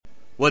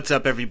What's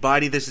up,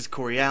 everybody? This is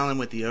Corey Allen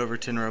with the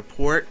Overton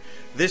Report.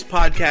 This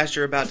podcast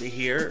you're about to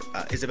hear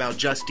is about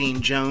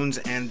Justine Jones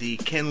and the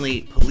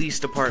Kenly Police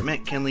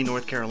Department, Kenly,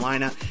 North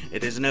Carolina.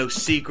 It is no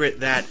secret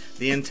that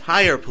the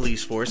entire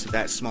police force of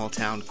that small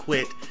town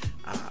quit,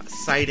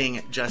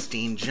 citing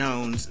Justine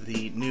Jones,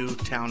 the new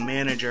town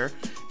manager,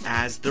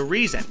 as the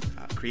reason,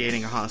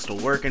 creating a hostile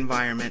work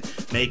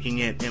environment, making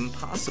it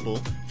impossible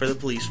for the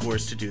police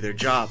force to do their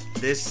job.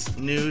 This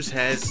news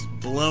has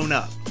blown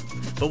up.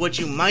 But what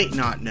you might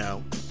not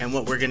know, and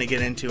what we're going to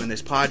get into in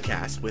this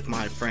podcast with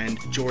my friend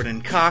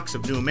Jordan Cox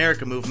of New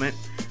America Movement,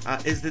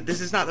 is that this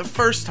is not the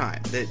first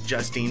time that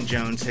Justine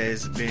Jones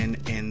has been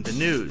in the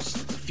news.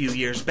 A few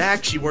years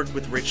back, she worked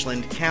with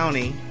Richland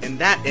County, and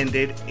that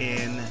ended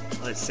in,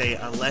 let's say,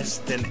 a less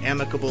than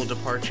amicable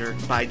departure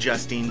by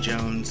Justine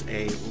Jones,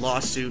 a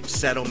lawsuit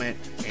settlement,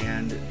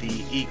 and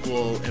the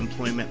Equal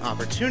Employment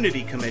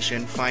Opportunity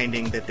Commission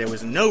finding that there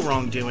was no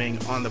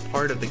wrongdoing on the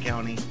part of the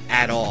county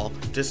at all,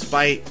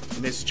 despite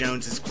Ms.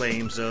 Jones's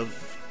claims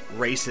of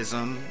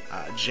racism,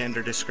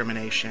 gender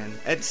discrimination,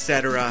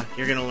 etc.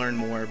 You're going to learn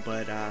more,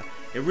 but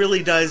it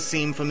really does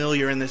seem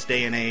familiar in this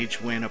day and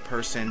age when a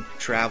person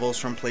travels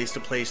from place to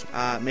place,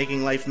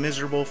 making life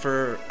miserable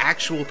for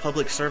actual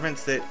public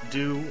servants that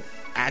do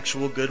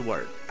actual good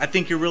work. I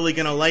think you're really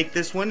going to like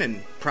this one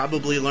and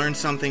probably learn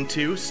something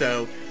too,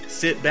 so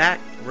sit back,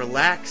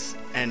 relax,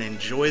 and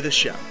enjoy the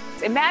show.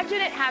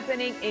 Imagine it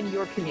happening in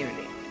your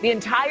community. The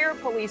entire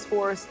police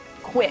force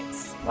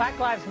quits. Black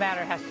Lives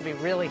Matter has to be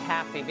really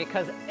happy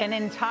because an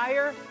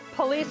entire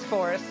police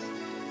force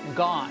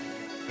gone.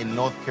 In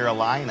North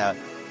Carolina,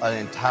 an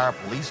entire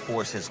police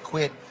force has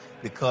quit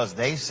because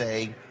they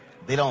say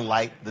they don't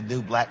like the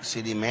new black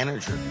city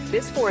manager.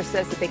 This force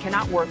says that they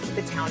cannot work with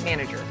the town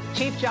manager.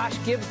 Chief Josh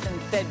Gibson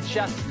said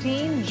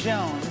Justine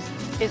Jones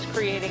is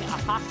creating a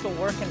hostile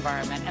work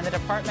environment and the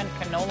department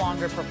can no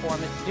longer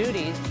perform its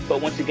duties.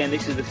 But once again,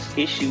 these are the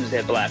issues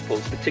that black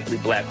folks,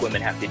 particularly black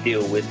women, have to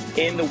deal with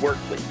in the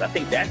workplace. I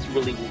think that's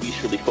really what we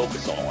should really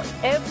focus on.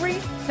 Every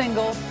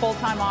single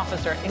full-time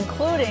officer,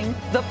 including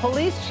the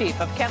police chief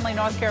of Kenly,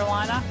 North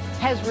Carolina,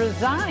 has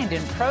resigned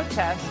in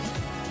protest.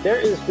 There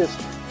is this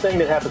thing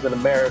that happens in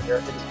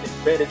America, it's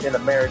embedded in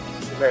America's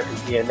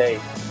DNA,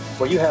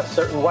 where you have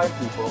certain white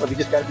people, and we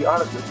just got to be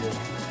honest with you,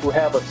 who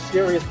have a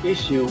serious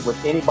issue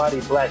with anybody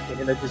black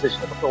in a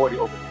position of authority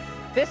over them.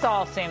 This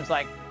all seems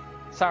like,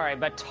 sorry,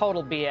 but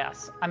total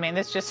BS. I mean,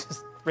 this just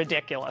is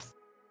ridiculous.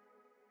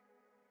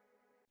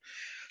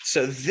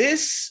 So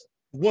this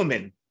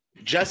woman,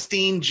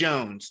 Justine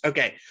Jones,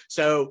 okay,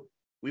 so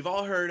we've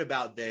all heard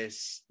about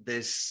this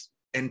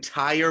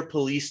entire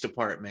police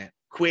department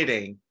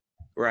quitting,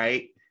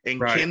 right? In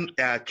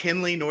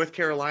Kenly, North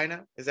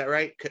Carolina, is that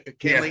right?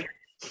 Kenly?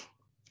 Yeah.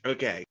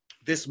 Okay.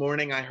 This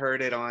morning I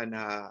heard it on,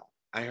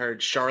 I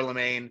heard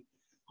Charlemagne,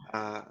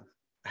 I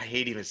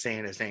hate even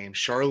saying his name,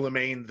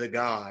 Charlemagne the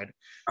God.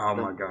 Oh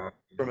my God.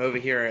 From over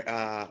here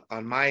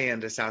on my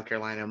end of South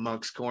Carolina,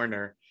 Monk's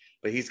Corner.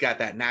 But he's got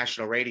that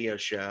national radio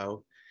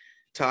show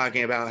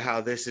talking about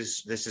how this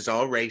is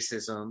all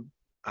racism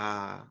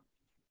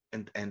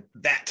and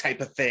that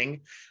type of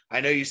thing. I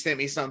know you sent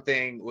me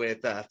something with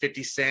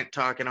 50 Cent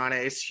talking on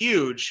it. It's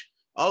huge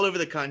all over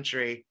the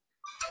country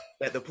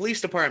that the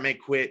police department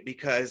quit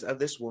because of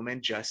this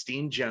woman,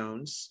 Justine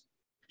Jones.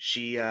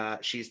 She's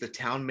the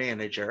town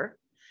manager,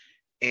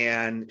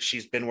 and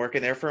she's been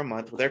working there for a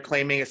month. Well, they're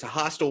claiming it's a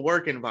hostile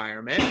work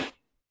environment.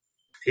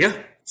 Yeah.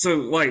 So,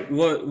 like,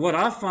 what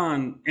I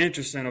find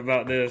interesting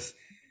about this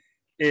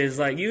is,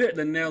 like, you hit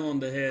the nail on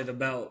the head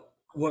about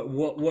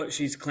what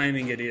she's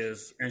claiming it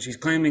is, and she's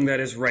claiming that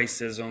it's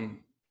racism,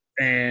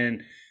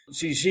 and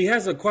she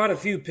has quite a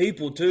few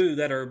people too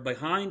that are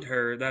behind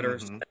her that are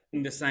saying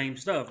the same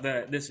stuff,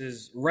 that this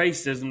is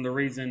racism, the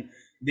reason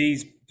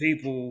these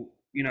people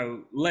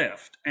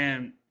left.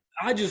 And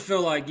I just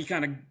feel like we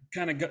kind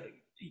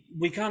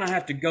of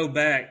have to go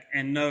back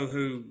and know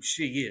who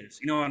she is.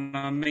 You know what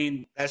I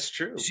mean? That's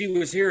true. She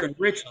was here in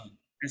Richland,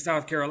 in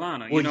South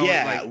Carolina.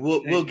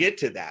 Well, we'll get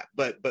to that.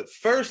 But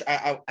first,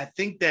 I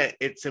think that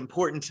it's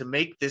important to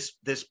make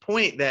this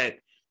point that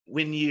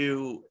when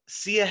you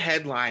see a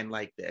headline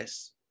like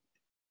this,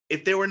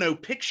 if there were no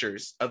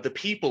pictures of the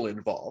people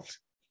involved,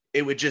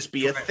 it would just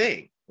be a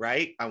thing.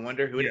 Right? I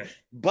wonder who it is.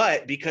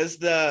 But because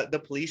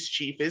the police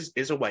chief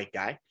is a white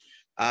guy,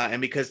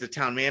 and because the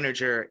town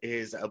manager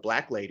is a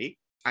black lady,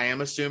 I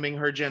am assuming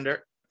her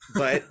gender,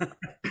 but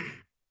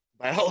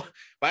by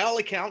all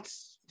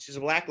accounts, she's a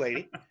black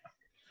lady.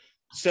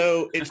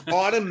 So it's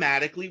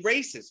automatically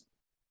racism,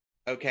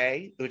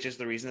 okay? Which is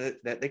the reason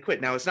that they quit.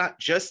 Now, it's not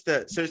just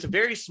so it's a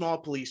very small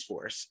police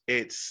force.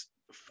 It's,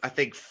 I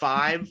think,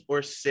 5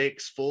 or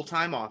 6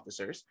 full-time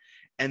officers.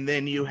 And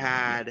then you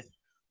had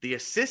the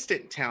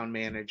assistant town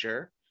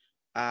manager,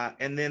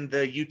 and then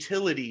the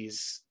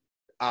utilities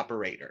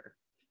operator.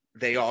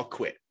 They all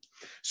quit.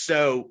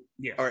 So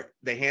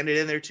they handed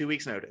in their 2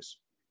 weeks notice.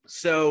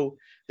 So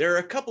there are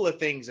a couple of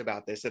things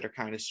about this that are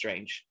kind of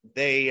strange.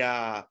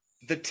 The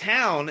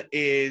town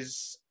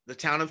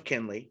of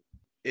Kenly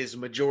is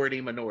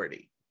majority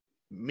minority,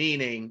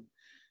 meaning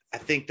I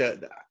think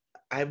that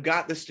I've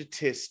got the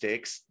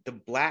statistics. The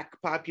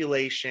black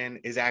population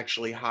is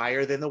actually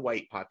higher than the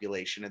white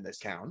population in this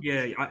town.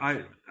 Yeah,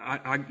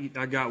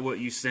 I got what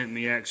you sent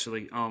me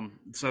actually.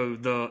 So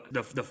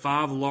the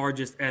five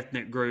largest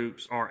ethnic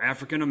groups are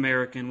African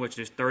American, which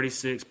is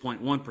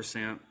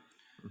 36.1%.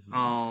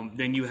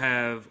 Then you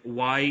have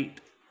white,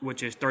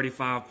 which is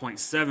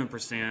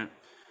 35.7%.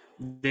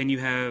 Then you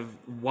have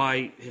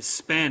white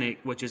Hispanic,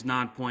 which is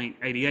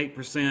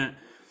 9.88%.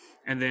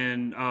 And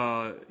then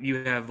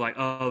you have like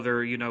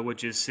other,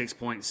 which is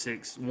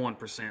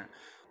 6.61%.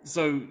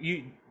 So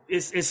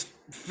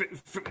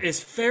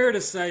it's fair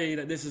to say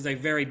that this is a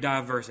very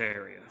diverse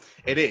area.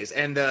 It is,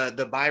 and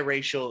the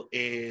biracial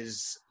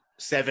is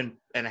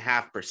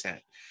 7.5%.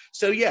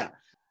 So yeah,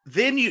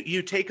 then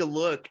you take a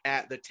look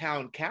at the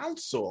town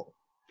council,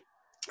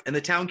 and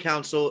the town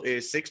council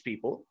is 6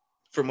 people.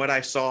 From what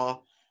I saw,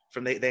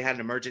 they had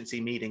an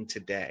emergency meeting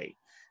today.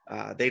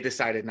 They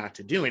decided not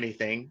to do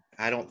anything.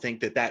 I don't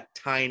think that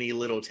tiny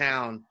little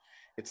town,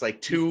 it's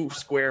like 2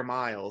 square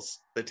miles,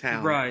 the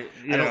town. Right.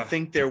 Yeah. I don't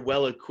think they're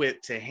well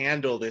equipped to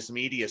handle this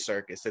media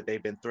circus that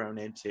they've been thrown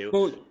into.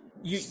 Well,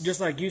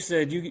 just like you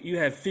said, you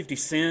had 50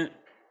 Cent,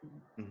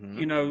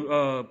 putting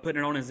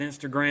it on his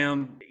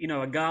Instagram.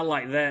 A guy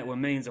like that with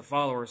millions of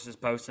followers is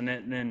posting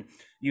it. And then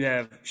you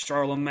have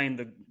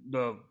Charlemagne,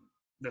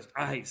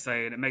 I hate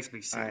saying it. It makes me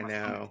sick. I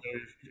know.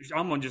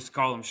 I'm going to just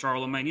call him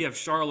Charlemagne. You have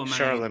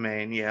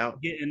Charlemagne, yeah,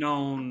 getting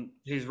on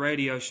his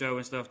radio show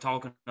and stuff,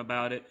 talking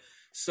about it.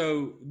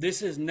 So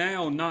this is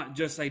now not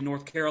just a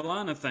North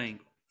Carolina thing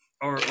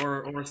or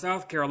a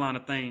South Carolina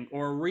thing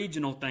or a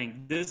regional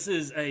thing. This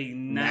is a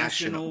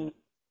national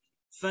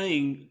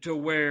thing, to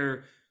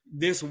where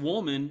this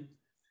woman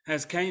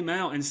has came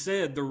out and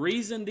said, the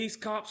reason these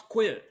cops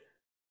quit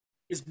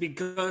is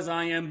because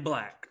I am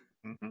black.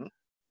 Mm-hmm.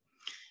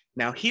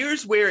 Now,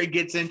 here's where it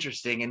gets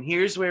interesting, and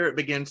here's where it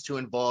begins to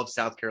involve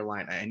South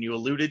Carolina, and you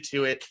alluded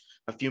to it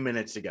a few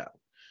minutes ago.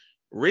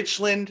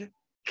 Richland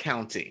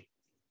County,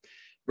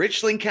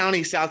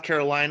 South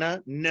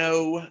Carolina,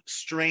 no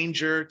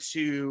stranger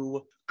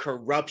to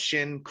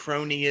corruption,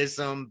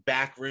 cronyism,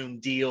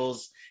 backroom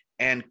deals,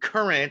 and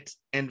current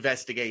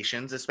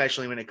investigations,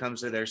 especially when it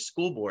comes to their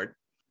school board.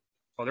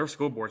 Oh, their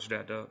school board's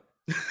jacked up.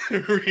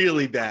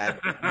 Really bad.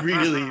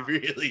 Really,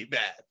 really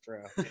bad,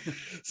 bro.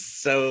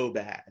 So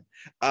bad.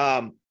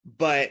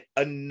 But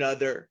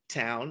another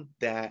town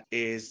that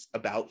is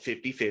about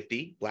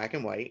 50-50, black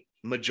and white,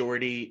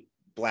 majority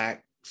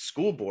black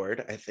school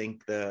board. I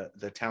think the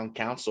town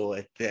council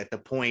at the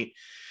point,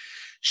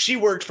 she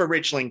worked for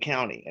Richland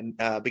County,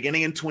 and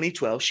beginning in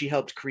 2012, she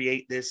helped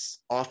create this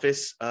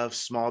Office of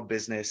Small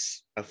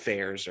Business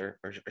Affairs or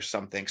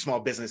something,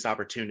 Small Business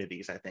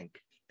Opportunities, I think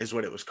is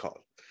what it was called.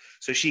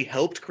 So she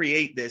helped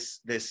create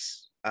this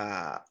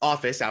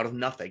office out of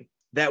nothing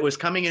that was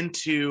coming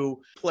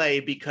into play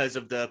because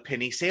of the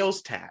penny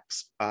sales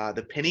tax,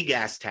 the penny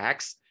gas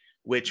tax,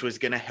 which was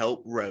going to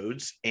help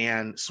roads,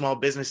 and small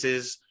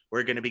businesses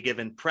were going to be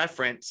given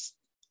preference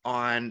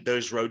on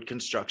those road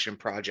construction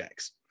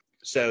projects.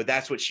 So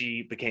that's what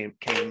she came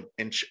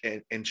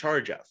in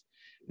charge of.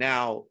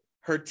 Now,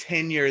 her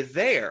tenure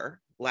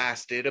there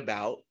lasted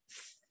about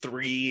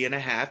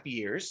 3.5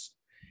 years.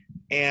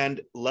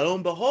 And lo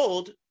and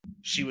behold,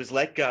 she was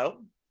let go.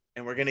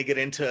 And we're going to get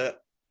into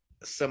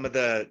some of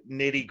the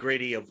nitty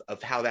gritty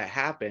of how that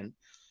happened.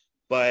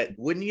 But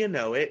wouldn't you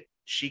know it,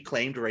 she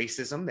claimed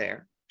racism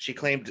there. She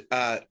claimed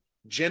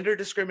gender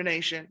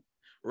discrimination,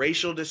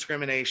 racial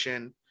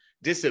discrimination,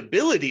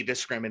 disability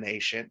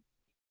discrimination.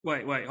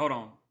 Wait, hold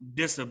on.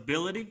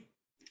 Disability?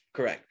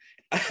 Correct.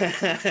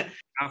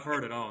 I've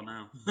heard it all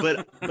now.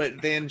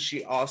 but then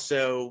she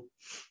also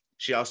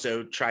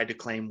tried to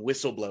claim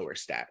whistleblower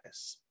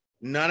status.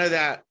 None of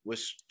that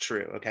was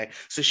true. Okay.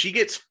 So she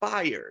gets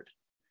fired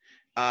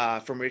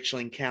from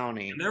Richland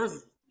County. And there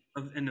was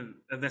an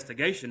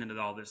investigation into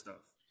all this stuff,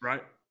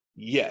 right?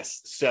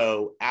 Yes.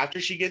 So after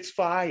she gets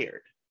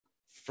fired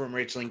from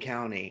Richland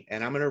County,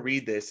 and I'm going to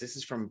read this. This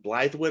is from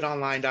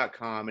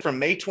BlythewoodOnline.com from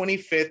May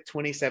 25th,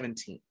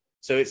 2017.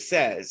 So it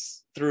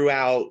says,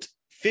 throughout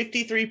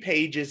 53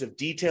 pages of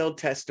detailed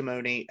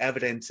testimony,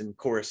 evidence, and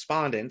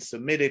correspondence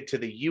submitted to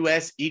the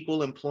U.S.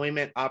 Equal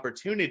Employment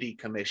Opportunity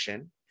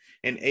Commission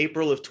in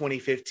April of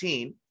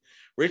 2015,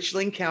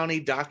 Richland County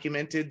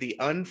documented the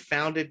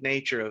unfounded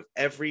nature of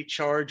every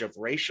charge of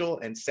racial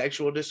and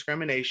sexual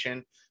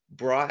discrimination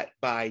brought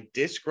by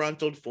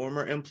disgruntled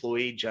former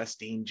employee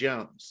Justine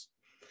Jones.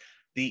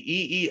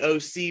 The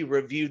EEOC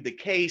reviewed the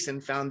case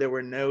and found there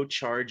were no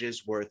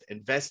charges worth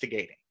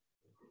investigating.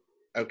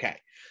 Okay,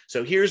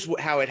 so here's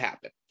how it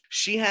happened.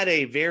 She had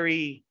a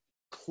very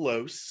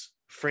close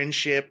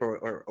friendship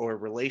or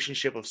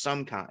relationship of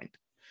some kind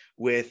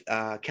with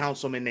a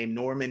councilman named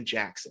Norman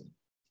Jackson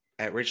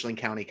at Richland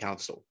County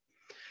Council.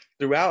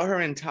 Throughout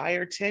her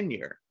entire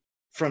tenure,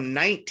 from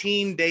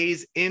 19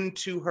 days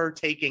into her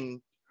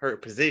taking her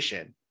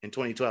position in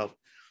 2012,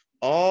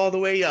 all the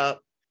way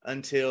up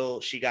until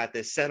she got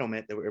this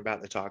settlement that we're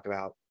about to talk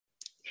about,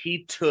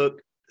 he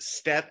took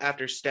step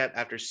after step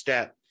after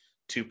step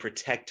to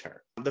protect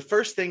her. The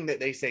first thing that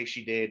they say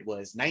she did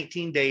was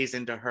 19 days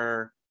into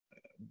her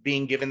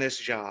being given this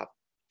job,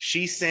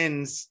 she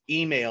sends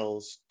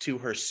emails to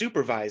her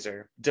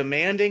supervisor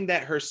demanding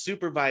that her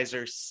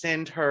supervisor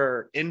send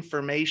her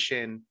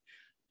information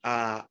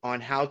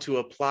on how to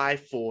apply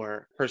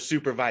for her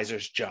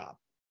supervisor's job.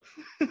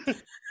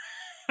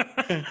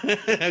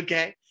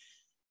 Okay.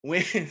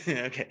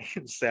 Okay.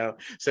 So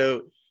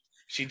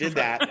she did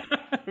that.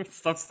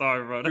 I'm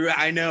sorry, bro.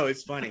 I know,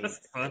 it's funny.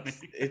 That's funny.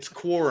 It's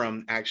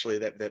Quorum actually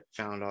that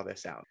found all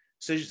this out.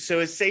 So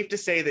it's safe to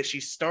say that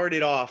she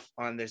started off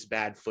on this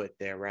bad foot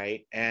there,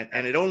 right? And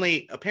it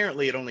only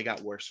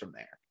got worse from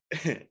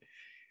there.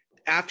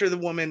 After the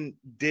woman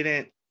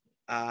didn't,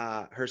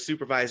 her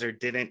supervisor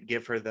didn't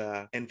give her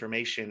the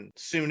information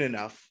soon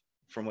enough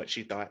from what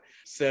she thought.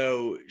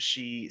 So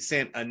she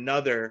sent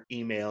another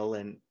email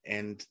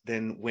and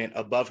then went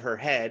above her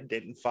head,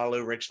 didn't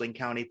follow Richland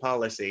County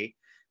policy,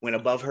 went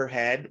above her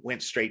head,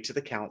 went straight to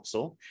the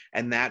council.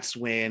 And that's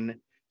when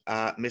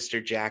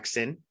Mr.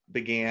 Jackson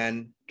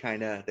began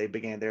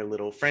their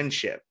little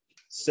friendship.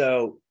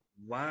 So,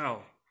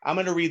 wow. I'm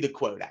going to read the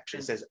quote, actually.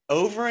 It says,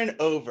 over and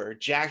over,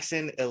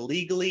 Jackson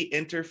illegally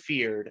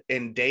interfered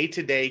in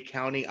day-to-day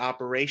county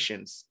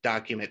operations,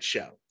 documents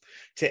show,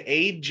 to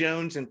aid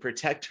Jones and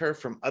protect her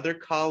from other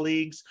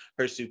colleagues,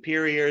 her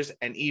superiors,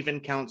 and even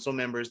council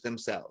members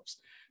themselves,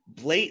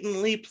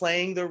 blatantly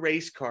playing the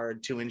race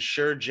card to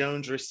ensure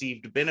Jones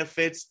received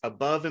benefits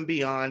above and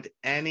beyond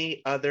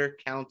any other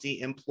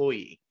county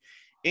employee,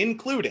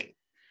 including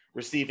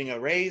receiving a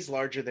raise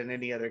larger than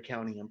any other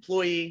county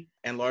employee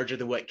and larger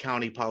than what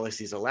county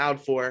policies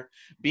allowed for,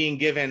 being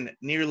given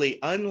nearly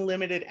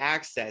unlimited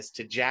access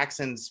to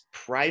Jackson's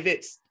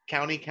private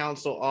county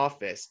council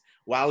office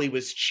while he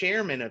was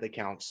chairman of the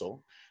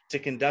council to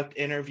conduct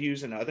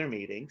interviews and other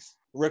meetings,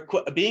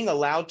 being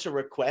allowed to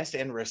request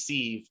and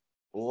receive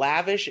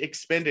lavish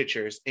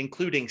expenditures,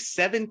 including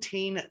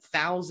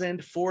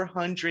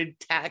 $17,400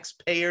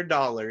 taxpayer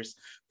dollars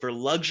for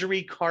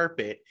luxury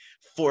carpet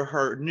for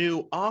her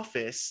new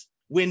office,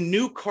 when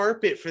new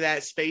carpet for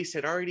that space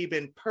had already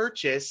been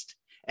purchased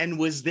and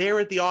was there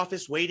at the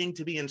office waiting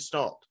to be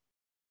installed.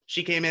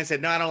 She came in and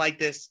said, no, I don't like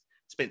this.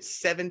 Spent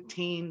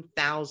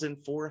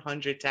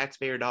 $17,400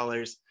 taxpayer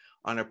dollars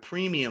on a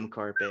premium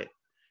carpet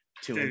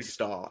to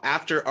install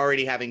after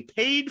already having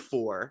paid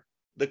for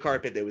the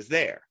carpet that was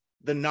there,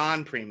 the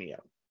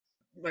non-premium.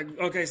 Like,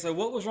 okay, so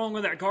what was wrong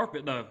with that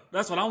carpet, though?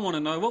 That's what I want to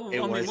know.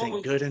 It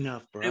wasn't good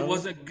enough, bro. It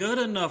wasn't good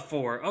enough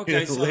for her.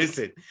 Okay, so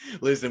listen,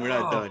 we're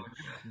not done.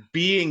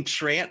 Being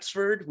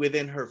transferred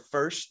within her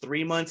first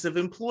 3 months of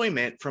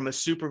employment from a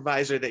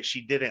supervisor that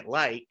she didn't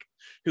like,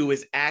 who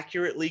was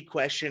accurately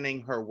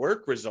questioning her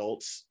work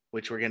results,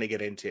 which we're going to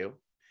get into.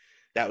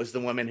 That was the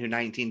woman who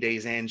 19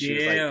 days in, she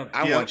was like,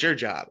 I want your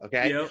job,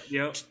 okay?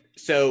 Yep.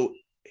 So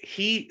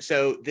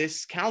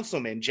this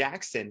councilman,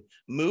 Jackson,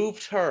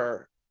 moved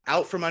her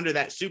out from under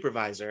that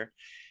supervisor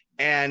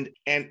and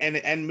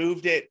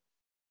moved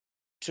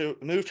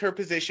her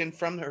position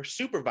from her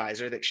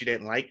supervisor that she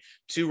didn't like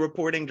to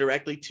reporting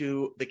directly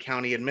to the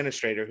county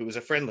administrator, who was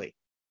a friendly.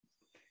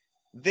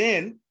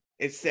 Then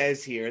it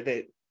says here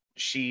that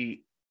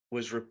she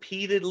was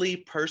repeatedly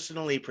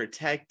personally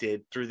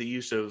protected through the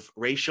use of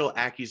racial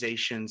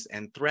accusations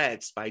and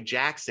threats by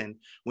Jackson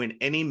when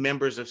any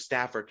members of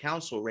staff or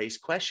council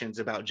raised questions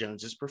about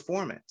Jones's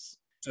performance.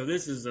 So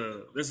this is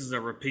a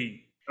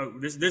repeat. Oh,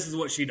 this is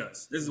what she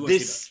does. She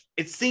does.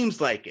 It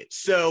seems like it.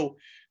 So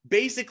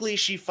basically,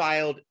 she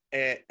filed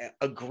a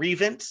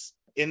grievance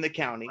in the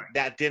county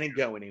that didn't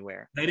go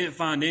anywhere. They didn't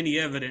find any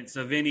evidence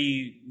of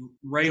any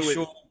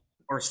racial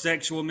or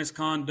sexual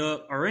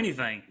misconduct or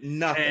anything.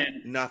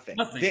 Nothing.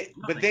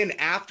 But then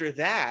after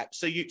that,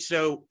 so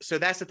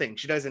that's the thing.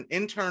 She does an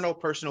internal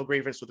personal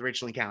grievance with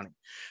Richland County.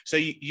 So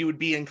you would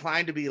be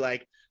inclined to be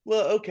like,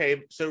 well,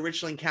 okay, so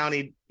Richland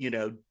County,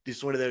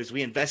 is one of those,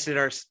 we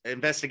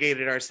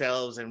investigated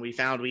ourselves and we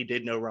found we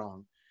did no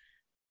wrong.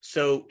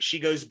 So she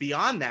goes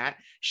beyond that.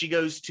 She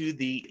goes to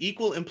the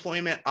Equal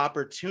Employment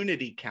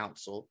Opportunity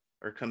Council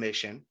or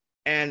Commission,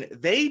 and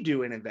they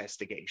do an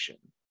investigation.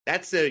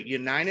 That's a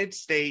United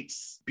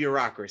States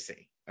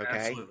bureaucracy, okay?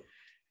 Absolutely.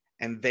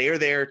 And they are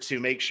there to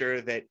make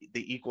sure that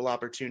the Equal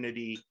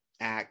Opportunity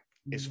Act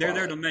is followed. They're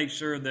there to make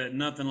sure that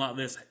nothing like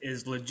this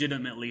is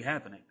legitimately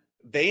happening.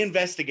 They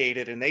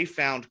investigated and they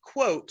found,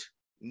 quote,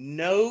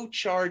 no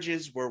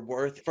charges were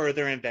worth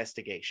further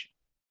investigation.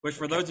 Which,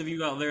 for those of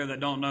you out there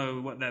that don't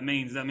know what that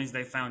means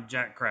they found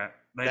jack crap.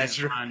 They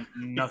didn't find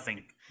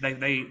nothing.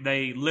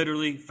 They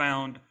literally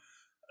found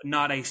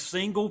not a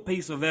single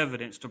piece of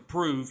evidence to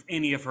prove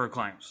any of her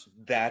claims.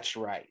 That's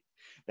right.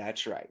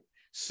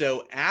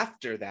 So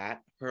after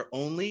that, her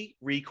only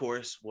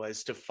recourse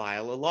was to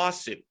file a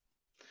lawsuit.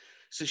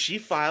 So she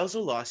files a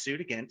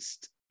lawsuit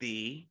against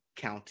the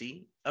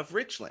county of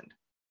Richland,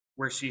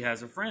 where she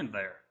has a friend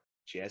there.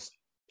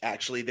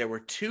 There were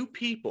two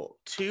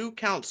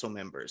council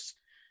members,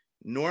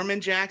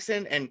 Norman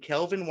Jackson and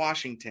Kelvin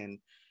Washington,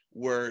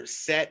 were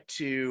set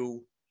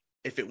to,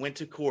 if it went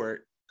to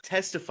court,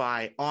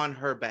 testify on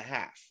her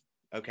behalf.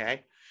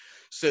 Okay.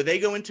 So they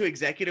go into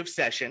executive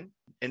session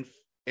in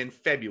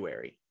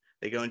February.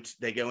 They go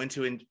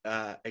into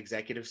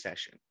executive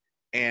session,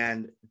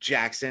 and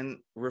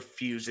Jackson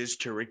refuses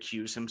to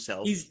recuse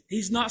himself.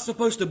 He's not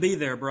supposed to be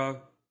there,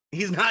 bro.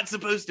 He's not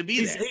supposed to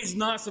be there. He's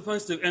not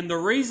supposed to. And the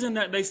reason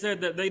that they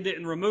said that they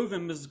didn't remove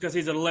him is because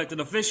he's an elected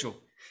official.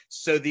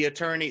 So the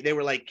attorney, they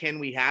were like, can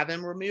we have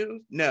him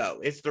removed? No,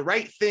 it's the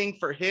right thing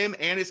for him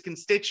and his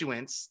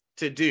constituents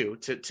to do,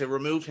 to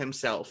remove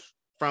himself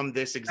from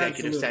this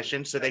executive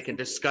session so they can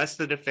discuss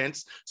the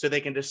defense, so they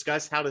can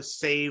discuss how to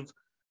save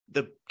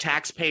the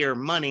taxpayer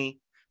money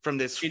from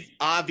this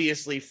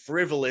obviously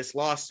frivolous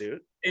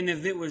lawsuit. And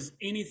if it was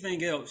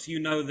anything else, you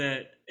know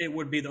that it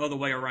would be the other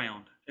way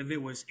around. If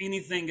it was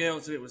anything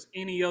else, if it was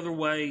any other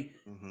way,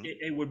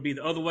 it would be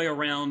the other way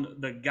around.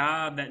 The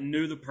guy that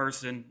knew the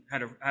person,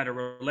 had a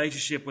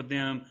relationship with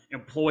them,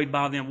 employed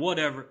by them,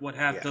 whatever, would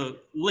have to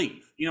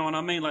leave. You know what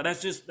I mean? Like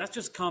that's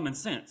just common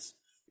sense.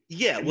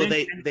 Yeah, and well,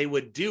 they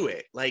would do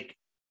it. Like,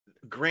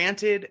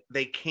 granted,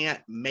 they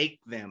can't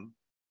make them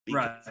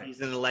because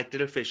he's an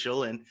elected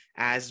official, and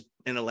as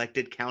an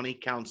elected county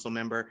council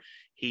member,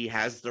 he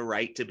has the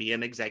right to be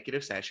in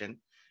executive session.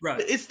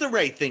 Right. It's the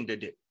right thing to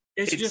do.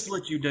 It's just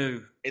what you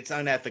do. It's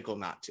unethical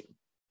not to.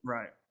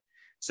 Right.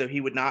 So he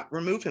would not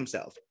remove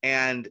himself.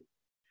 And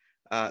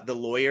the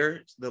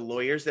lawyers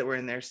that were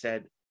in there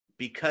said,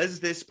 because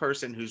this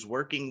person who's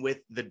working with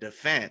the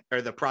defense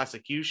or the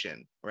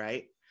prosecution,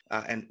 right?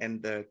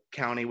 And the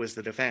county was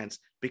the defense,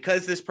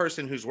 because this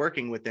person who's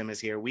working with them is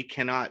here, we're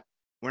not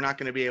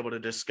going to be able to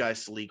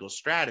discuss legal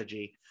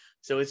strategy.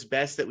 So it's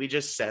best that we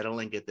just settle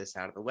and get this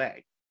out of the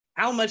way.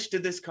 How much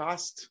did this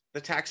cost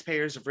the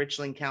taxpayers of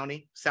Richland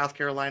County, South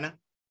Carolina?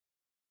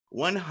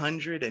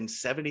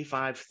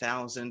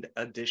 $175,000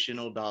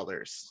 additional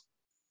dollars.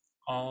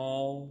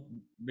 All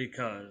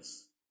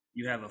because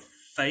you have a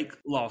fake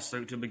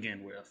lawsuit to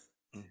begin with.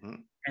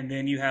 And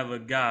then you have a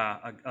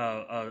guy,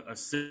 a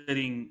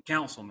sitting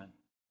councilman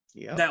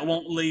that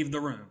won't leave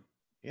the room.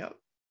 Yep.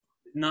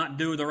 Not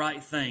do the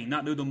right thing,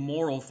 not do the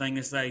moral thing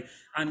and say,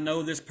 I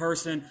know this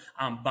person,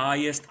 I'm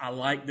biased, I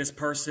like this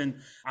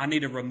person, I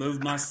need to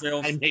remove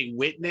myself. I'm a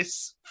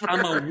witness.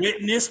 I'm a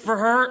witness for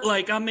her.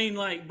 Like, I mean,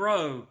 like,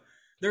 bro,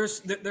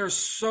 there's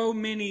so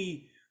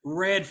many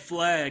red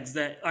flags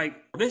that, like,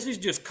 this is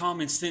just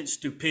common sense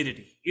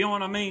stupidity. You know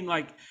what I mean?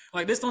 Like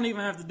this don't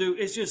even have to do,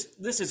 it's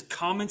just, this is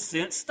common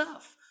sense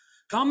stuff.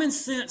 Common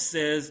sense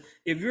says,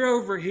 if you're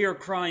over here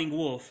crying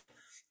wolf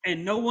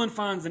and no one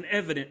finds an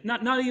evidence,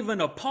 not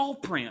even a paw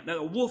print that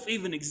a wolf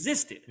even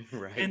existed,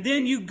 right, and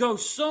then you go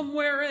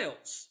somewhere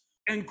else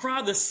and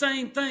cry the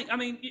same thing. I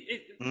mean,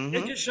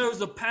 it just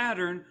shows a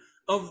pattern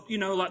of, you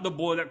know, like the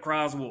boy that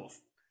cries wolf.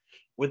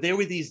 Well, there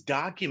were these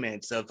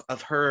documents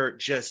of her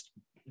just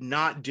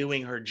not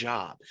doing her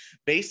job.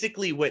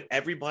 Basically what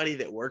everybody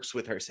that works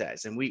with her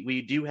says, and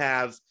we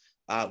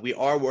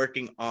are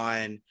working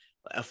on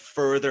a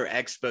further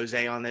expose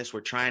on this.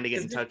 We're trying to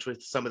get in touch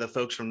with some of the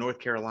folks from North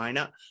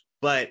Carolina,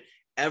 but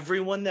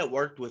everyone that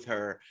worked with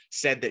her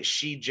said that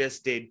she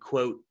just did,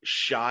 quote,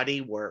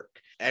 shoddy work.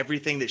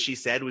 Everything that she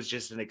said was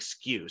just an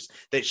excuse,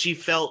 that she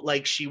felt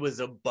like she was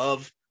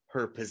above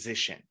her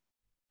position,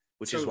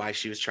 which is why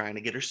she was trying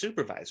to get her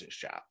supervisor's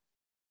job.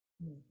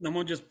 I'm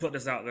going to just put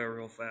this out there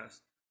real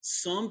fast.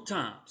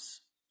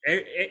 Sometimes,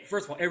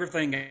 first of all,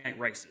 everything ain't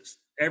racist.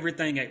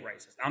 Everything ain't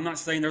racist. I'm not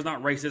saying there's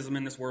not racism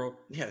in this world,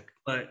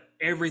 but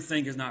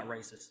everything is not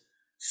racist.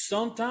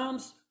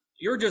 Sometimes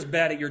you're just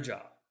bad at your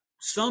job.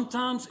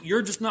 Sometimes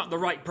you're just not the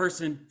right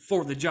person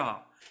for the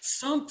job.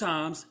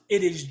 Sometimes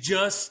it is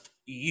just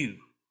you.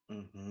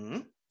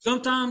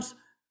 Sometimes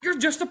you're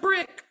just a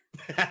prick.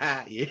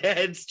 Yeah,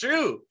 it's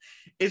true.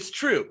 It's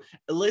true.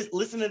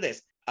 Listen to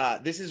this.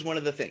 This is one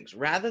of the things.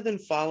 Rather than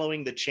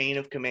following the chain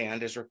of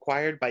command as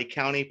required by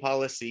county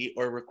policy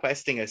or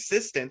requesting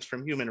assistance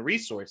from human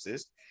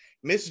resources,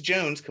 Ms.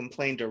 Jones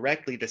complained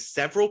directly to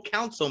several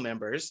council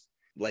members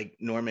like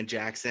Norman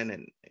Jackson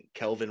and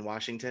Kelvin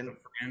Washington. Her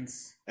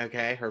friends.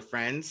 Okay, her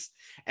friends.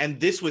 And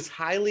this was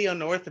highly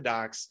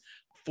unorthodox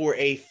for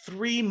a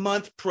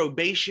 3-month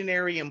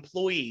probationary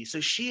employee. So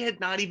she had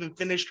not even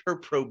finished her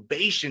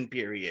probation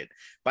period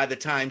by the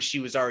time she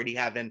was already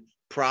having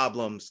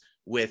problems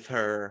with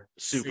her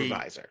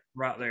supervisor. See,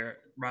 right there.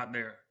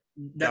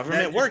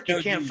 Government work,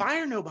 you can't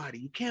fire nobody.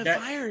 You can't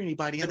fire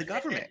anybody in the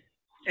government.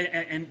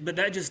 But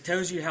that just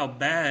tells you how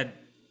bad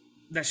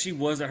that she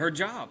was at her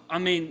job. I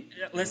mean,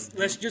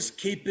 let's just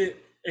keep it.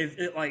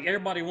 Like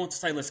everybody wants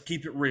to say, let's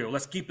keep it real.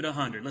 Let's keep it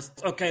 100. Let's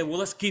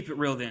keep it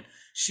real then.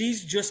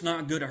 She's just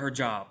not good at her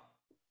job.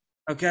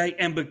 Okay,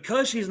 and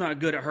because she's not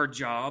good at her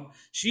job,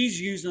 she's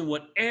using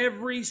what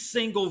every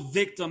single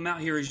victim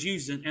out here is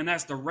using, and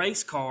that's the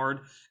race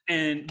card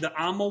and the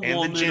I'm a woman.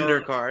 And the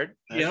gender card.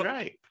 That's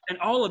right. And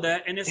all of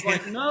that. And it's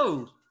like,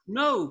 no,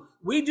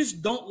 we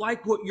just don't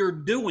like what you're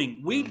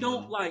doing. We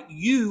don't like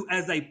you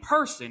as a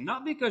person,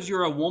 not because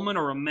you're a woman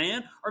or a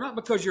man, or not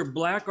because you're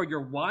black or you're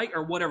white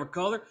or whatever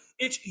color.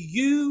 It's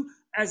you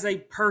as a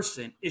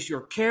person. It's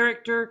your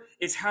character.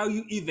 It's how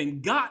you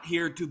even got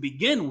here to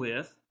begin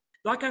with.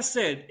 like I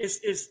said,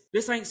 it's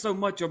this ain't so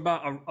much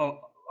about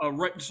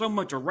so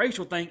much a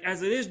racial thing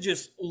as it is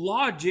just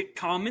logic,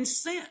 common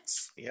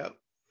sense. Yep.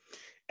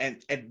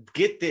 And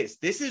get this.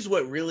 This is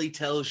what really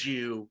tells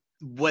you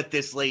what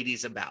this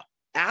lady's about.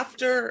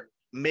 After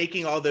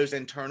making all those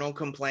internal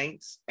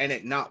complaints and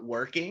it not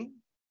working,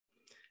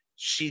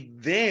 she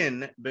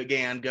then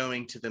began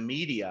going to the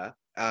media.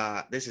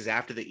 This is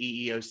after the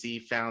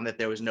EEOC found that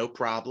there was no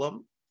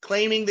problem,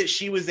 claiming that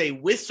she was a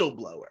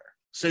whistleblower.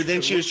 So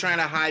then she was trying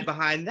to hide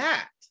behind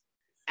that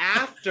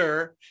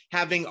after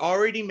having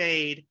already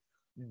made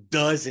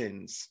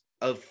dozens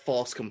of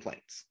false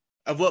complaints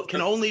of what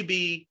can only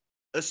be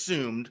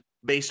assumed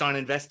based on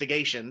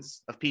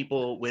investigations of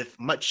people with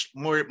much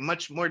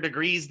more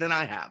degrees than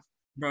I have.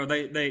 Bro,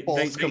 they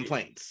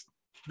complaints.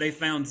 They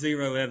found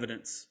zero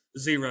evidence.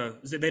 Zero.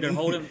 They did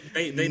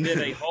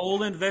a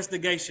whole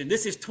investigation.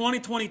 This is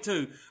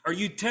 2022. Are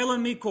you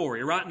telling me,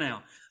 Corey, right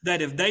now,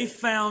 that if they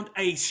found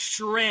a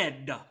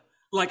shred,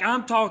 like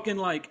I'm talking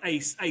like a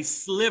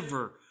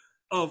sliver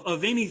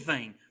of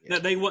anything,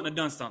 that they wouldn't have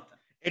done something?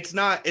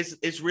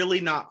 It's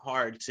really not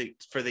hard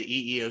for the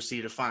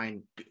EEOC to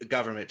find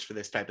governments for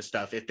this type of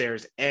stuff. If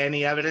there's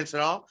any evidence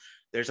at all,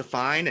 there's a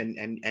fine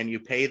and you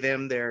pay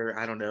them their,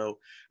 I don't know,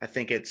 I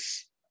think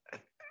it's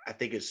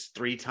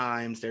 3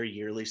 times their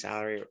yearly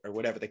salary or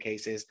whatever the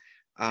case is.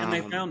 And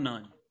they found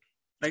none.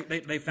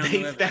 They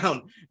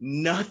found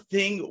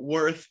nothing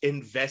worth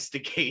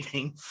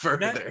investigating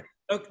further.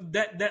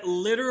 That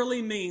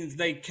literally means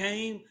they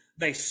came,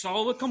 they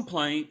saw the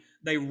complaint,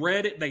 they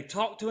read it, they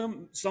talked to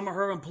him, some of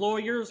her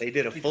employers. They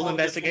did a full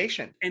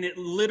investigation. And it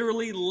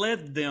literally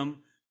led them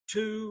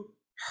to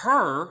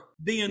her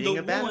being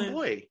a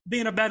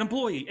bad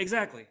employee.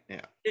 Exactly.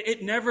 Yeah.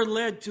 It never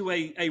led to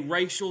a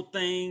racial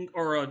thing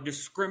or a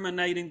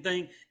discriminating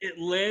thing. It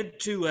led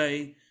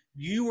to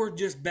you were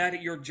just bad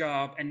at your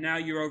job and now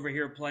you're over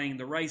here playing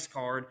the race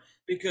card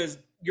because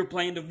you're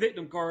playing the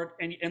victim card,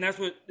 and that's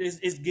what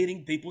is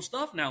getting people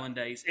stuff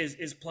nowadays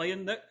is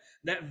playing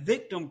that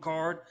victim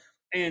card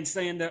and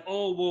saying that,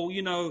 oh, well,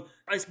 you know,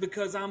 it's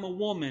because I'm a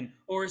woman,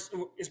 or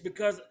it's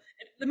because.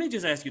 Let me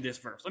just ask you this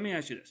first. Let me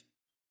ask you this.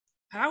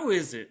 How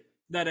is it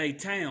that a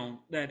town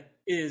that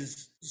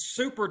is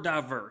super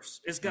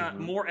diverse, it's got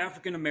more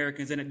African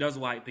Americans than it does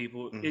white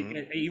people,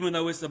 even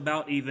though it's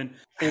about even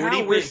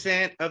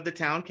 40% of the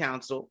town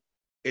council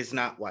is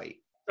not white.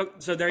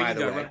 So there you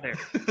go, right there.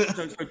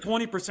 So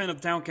 20% of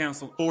the town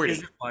council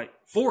isn't white.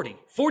 40%.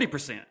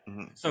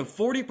 Mm-hmm. So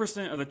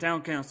 40% of the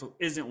town council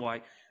isn't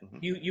white. Mm-hmm.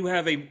 You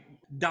have a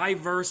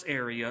diverse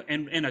area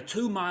and a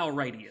 2-mile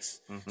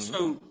radius. Mm-hmm.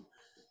 So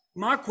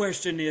my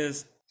question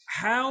is,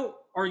 how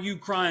are you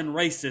crying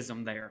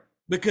racism there?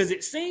 Because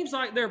it seems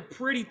like they're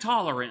pretty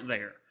tolerant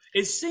there.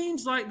 It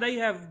seems like they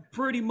have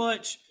pretty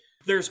much,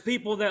 there's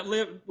people that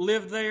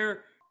live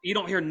there. You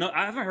don't hear,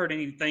 I haven't heard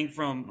anything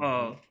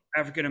from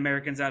African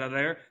Americans out of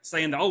there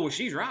saying that, oh, well,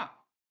 she's right.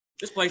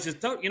 This place is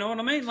you know what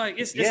I mean? Like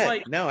it's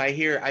like, no, I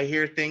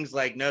hear things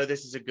like, no,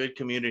 this is a good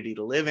community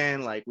to live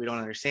in. Like, we don't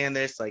understand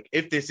this. Like,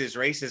 if this is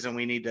racism,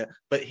 we need to.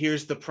 But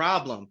here's the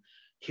problem.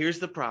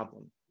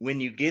 When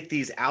you get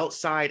these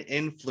outside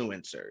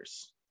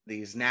influencers,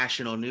 these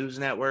national news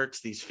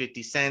networks, these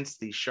 50 Cents,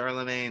 these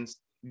Charlemagne's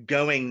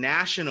going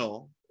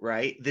national,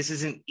 right? This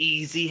is an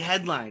easy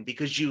headline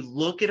because you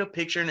look at a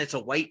picture and it's a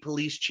white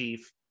police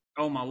chief.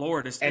 Oh my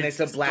Lord. It's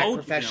a black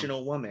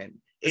professional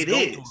woman.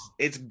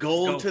 It's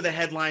gold to the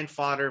headline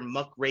fodder,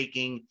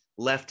 muckraking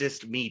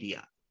leftist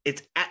media.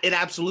 It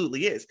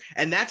absolutely is.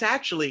 And that's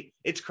actually,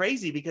 it's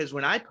crazy because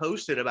when I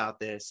posted about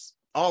this,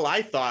 all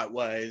I thought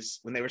was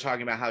when they were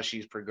talking about how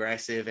she's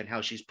progressive and how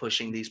she's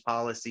pushing these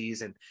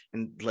policies and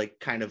like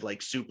kind of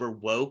like super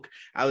woke,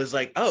 I was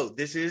like, oh,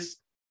 this is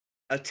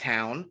a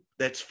town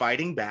that's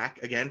fighting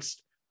back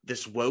against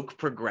this woke,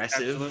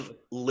 progressive,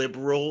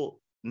 liberal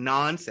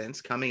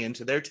nonsense coming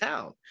into their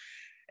town.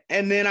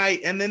 And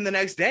then the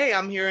next day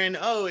I'm hearing,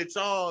 oh, it's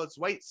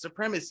white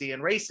supremacy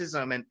and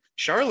racism. And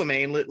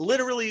Charlemagne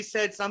literally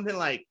said something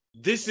like,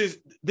 this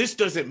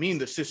doesn't mean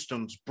the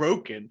system's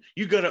broken.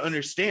 You got to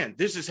understand,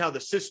 this is how the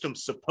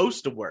system's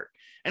supposed to work.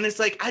 And it's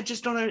like, I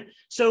just don't know.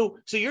 So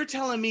you're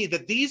telling me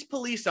that these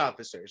police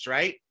officers,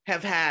 right,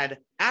 have had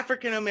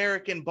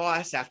African-American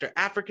boss after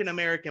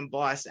African-American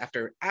boss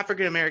after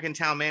African-American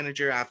town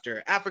manager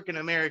after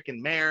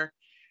African-American mayor.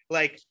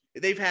 Like,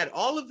 they've had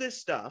all of this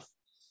stuff.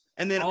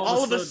 And then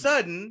all of a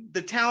sudden,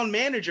 the town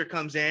manager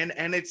comes in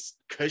and it's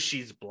because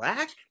she's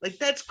black? Like,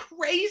 that's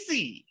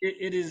crazy.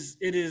 It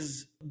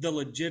is the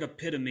legit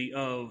epitome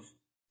of,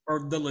 or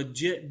the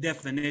legit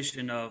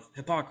definition of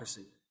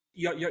hypocrisy.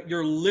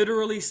 You're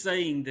literally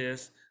saying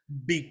this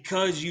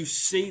because you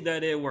see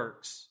that it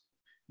works.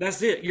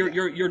 That's it.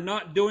 You're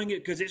not doing it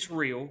because it's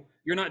real.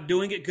 You're not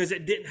doing it because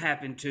it didn't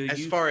happen to you.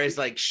 As far as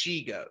like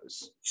she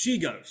goes.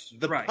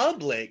 The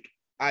public,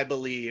 I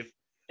believe,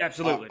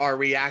 absolutely are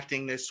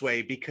reacting this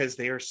way because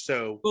they are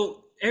so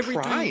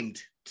primed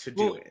to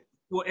do it.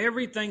 Well,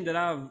 everything that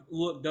I've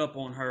looked up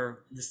on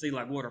her to see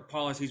like what her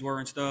policies were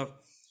and stuff,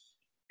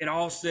 it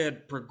all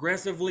said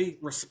progressively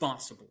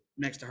responsible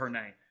next to her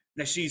name.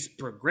 that she's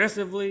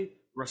progressively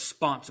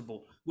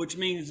responsible, which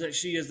means that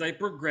she is a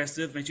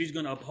progressive and she's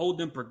going to uphold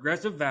them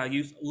progressive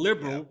values,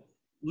 liberal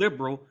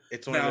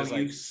it's one values. of those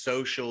like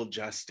social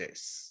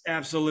justice.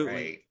 Absolutely.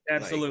 Right?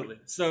 Absolutely.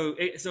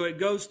 Like, so it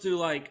goes to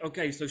like,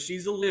 okay, so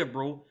she's a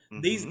liberal.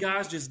 These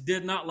guys just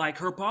did not like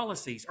her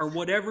policies or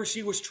whatever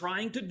she was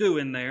trying to do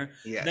in there.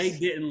 Yes. They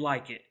didn't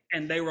like it.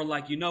 And they were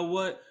like, you know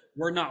what?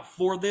 We're not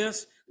for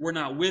this. We're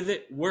not with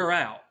it. We're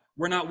out.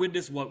 We're not with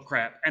this woke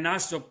crap. And I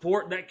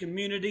support that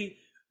community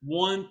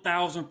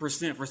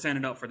 1,000% for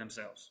standing up for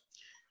themselves.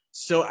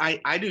 So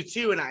I do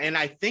too. And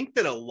I think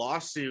that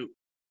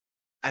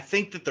I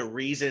think that the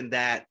reason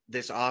that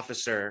this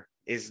officer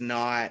is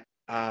not,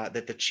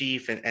 that the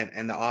chief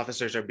and the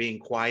officers are being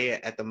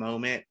quiet at the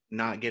moment,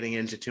 not getting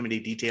into too many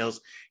details,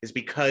 is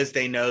because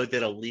they know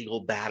that a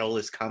legal battle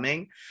is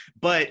coming.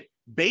 But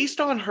based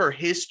on her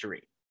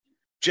history,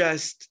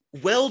 just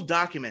well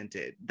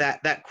documented,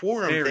 that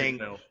quorum Very thing.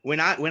 well.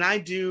 When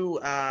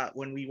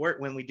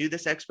we do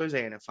this expose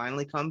and it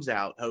finally comes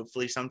out,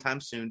 hopefully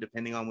sometime soon,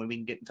 depending on when we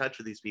can get in touch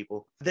with these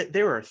people, that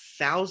there are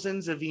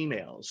thousands of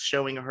emails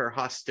showing her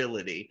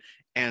hostility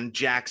and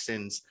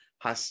Jackson's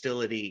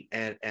hostility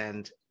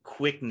and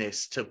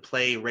quickness to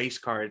play race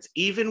cards,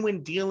 even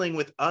when dealing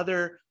with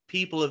other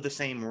people of the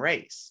same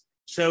race.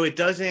 So it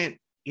doesn't,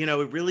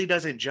 it really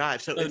doesn't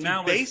jive. So if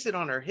you base it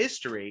on her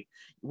history,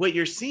 what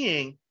you're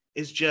seeing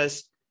is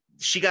just,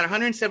 she got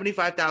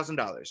 $175,000.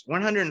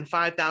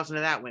 $105,000 of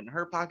that went in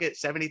her pocket.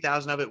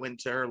 $70,000 of it went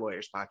to her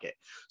lawyer's pocket.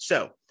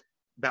 So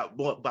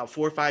about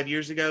 4 or 5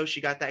 years ago, she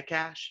got that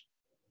cash.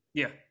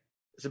 Yeah.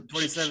 So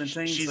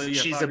 2017.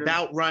 She's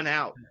about run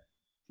out.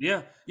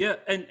 Yeah. Yeah.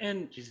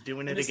 And she's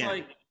doing it it's again.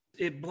 Like,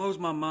 it blows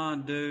my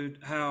mind, dude,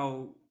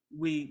 how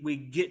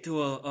we get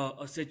to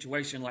a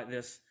situation like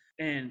this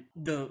and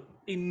the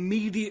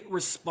immediate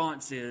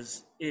response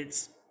is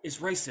it's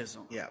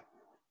racism. Yeah.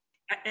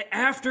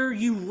 After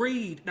you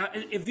read, now,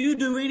 if you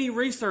do any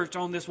research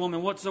on this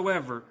woman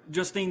whatsoever,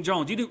 Justine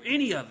Jones, you do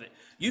any of it,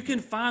 you can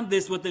find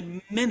this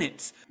within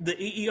minutes. The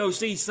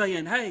EEOC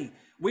saying, hey,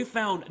 we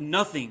found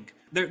nothing.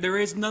 There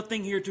is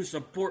nothing here to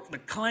support the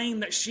claim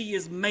that she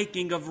is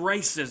making of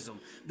racism.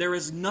 There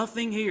is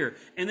nothing here.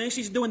 And then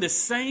she's doing the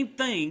same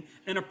thing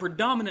in a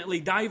predominantly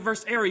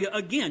diverse area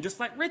again, just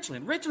like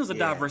Richland. Richland's a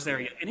diverse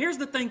area. And here's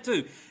the thing,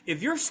 too.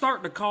 If you're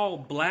starting to call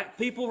black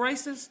people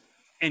racist,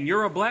 and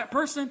you're a black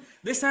person,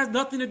 this has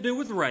nothing to do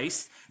with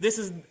race. This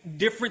is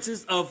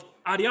differences of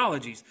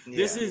ideologies. Yeah.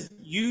 This is,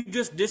 you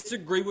just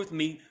disagree with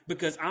me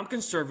because I'm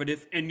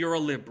conservative and you're a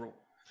liberal.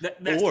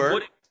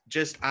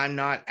 Just I'm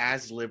not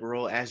as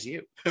liberal as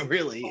you,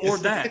 really. Or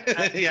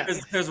that. Yeah.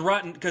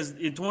 Because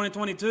in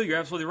 2022, you're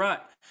absolutely right.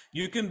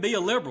 You can be a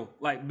liberal,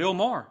 like Bill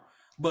Maher.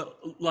 But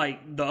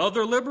like the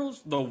other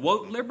liberals, the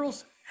woke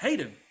liberals,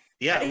 hate him.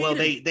 Yeah,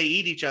 they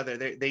eat each other.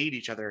 They eat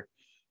each other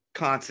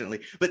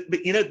constantly. But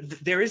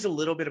there is a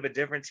little bit of a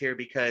difference here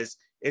because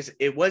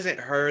it wasn't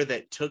her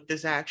that took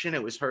this action.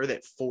 It was her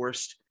that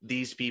forced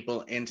these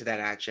people into that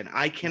action.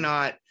 I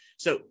cannot.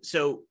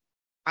 So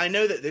I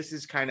know that this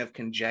is kind of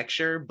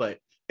conjecture, but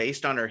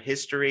based on her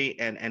history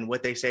and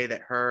what they say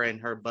that her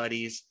and her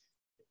buddies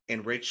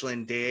in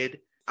Richland did,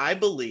 I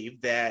believe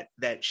that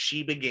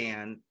she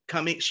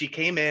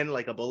came in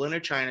like a bull in a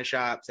china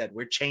shop, said,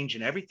 we're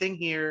changing everything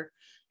here.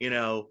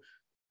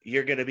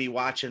 You're going to be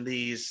watching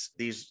these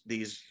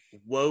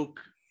woke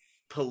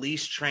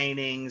police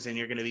trainings and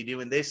you're going to be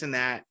doing this and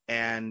that.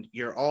 And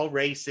you're all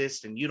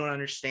racist and you don't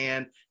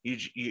understand you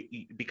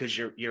because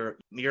you're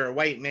a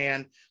white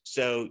man.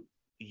 So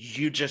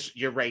you're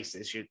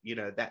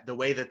racist. That the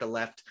way that the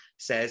left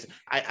says,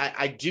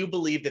 I do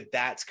believe that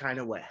that's kind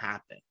of what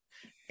happened.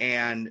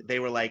 And they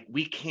were like,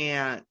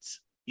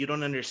 you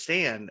don't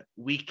understand.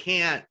 We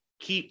can't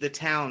keep the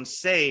town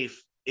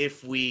safe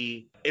if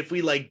we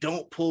like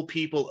don't pull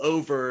people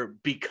over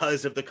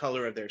because of the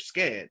color of their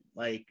skin.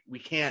 Like we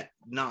can't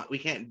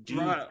do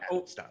that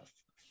stuff.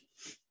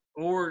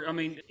 Or I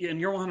mean, and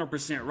you're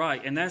 100%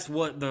 right. And that's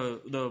what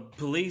the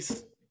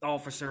police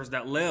officers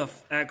that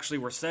left actually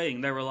were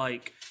saying. They were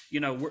like,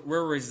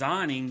 we're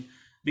resigning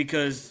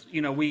because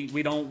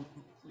we don't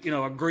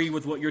agree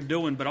with what you're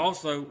doing, but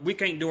also we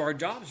can't do our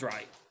jobs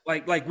right.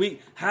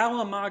 How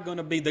am I going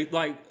to be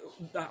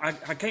I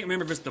can't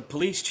remember if it's the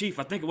police chief.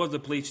 I think it was the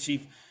police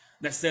chief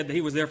that said that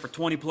he was there for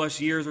 20 plus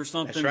years or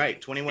something. That's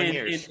right, 21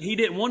 years. And he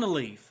didn't want to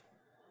leave.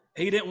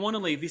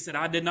 He said,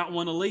 I did not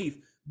want to leave.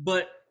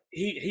 But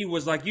he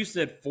was, like you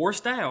said,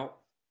 forced out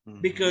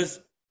because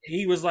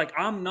he was like,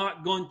 I'm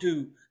going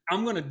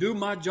to do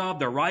my job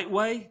the right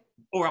way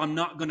or I'm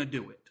not going to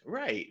do it.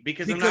 Right,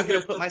 because I'm not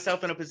going to put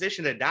myself in a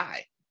position to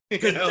die.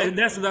 And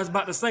that's what I was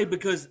about to say,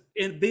 because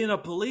in being a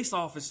police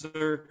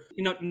officer,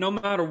 no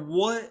matter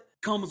what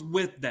comes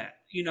with that,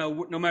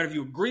 no matter if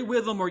you agree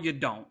with them or you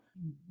don't,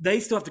 they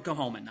still have to come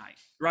home at night,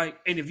 right?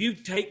 And if you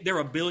take their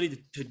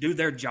ability to do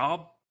their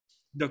job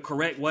the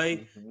correct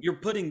way, you're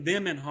putting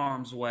them in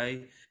harm's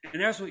way.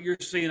 And that's what you're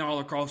seeing all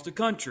across the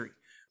country.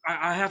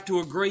 I have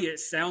to agree. It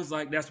sounds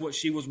like that's what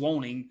she was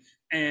wanting.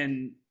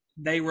 And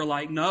they were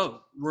like,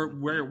 no,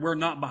 we're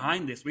not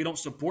behind this. We don't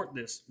support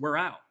this. We're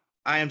out.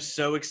 I am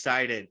so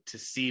excited to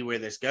see where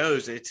this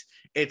goes.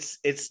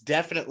 It's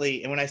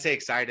definitely, and when I say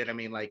excited, I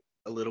mean like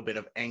a little bit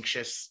of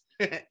anxious,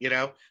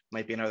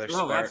 might be another Oh,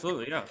 spark.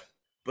 absolutely, yeah.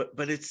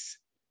 But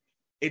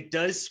it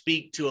does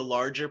speak to a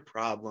larger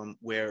problem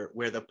where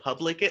the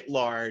public at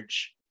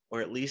large,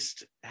 or at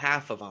least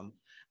half of them,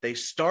 they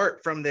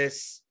start from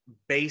this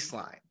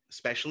baseline,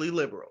 especially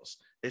liberals.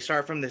 They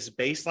start from this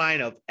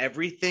baseline of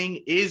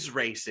everything is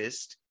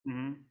racist,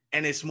 Mm-hmm.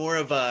 and it's more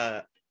of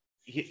a,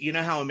 you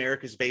know how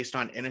America is based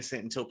on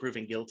innocent until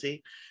proven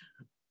guilty?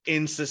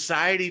 In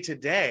society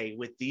today,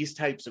 with these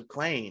types of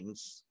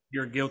claims,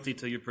 You're guilty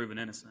till you're proven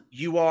innocent.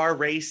 you are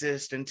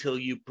racist until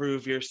you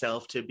prove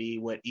yourself to be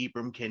what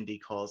Ibram Kendi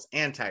calls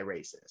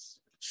anti-racist.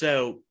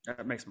 So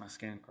That makes my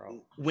skin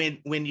crawl.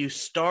 when these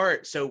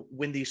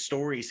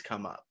stories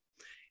come up,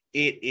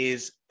 it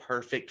is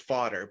perfect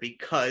fodder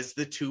because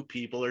the two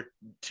people are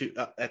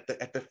at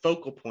the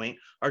focal point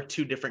are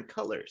two different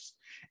colors.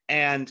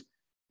 And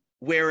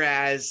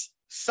whereas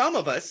some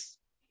of us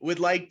would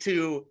like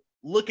to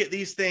look at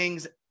these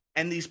things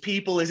and these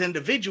people as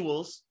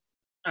individuals,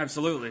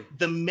 Absolutely.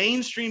 the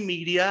mainstream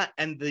media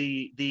and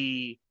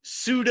the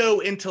pseudo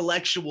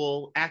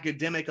intellectual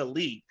academic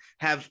elite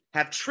have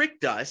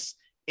tricked us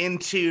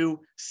into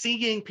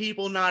seeing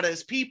people not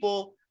as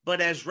people,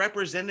 but as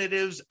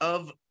representatives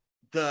of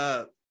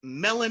the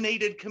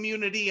melanated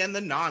community and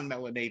the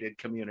non-melanated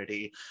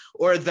community,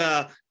 or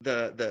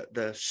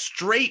the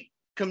straight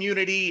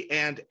community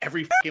and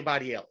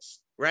everybody else,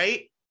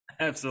 right?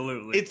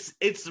 Absolutely.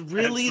 It's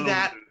really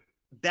Absolutely.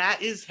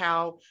 that is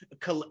how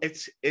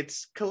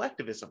it's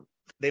collectivism.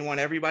 They want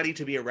everybody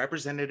to be a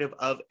representative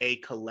of a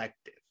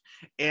collective.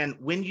 And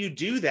when you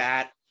do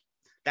that,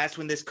 that's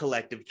when this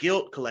collective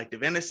guilt,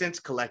 collective innocence,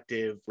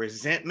 collective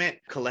resentment,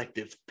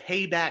 collective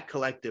payback,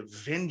 collective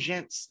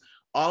vengeance,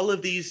 all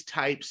of these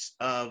types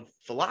of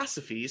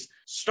philosophies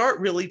start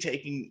really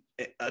taking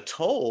a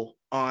toll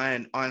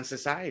on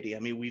society. I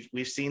mean,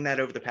 we've seen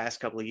that over the past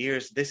couple of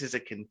years. This is a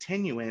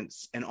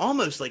continuance and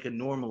almost like a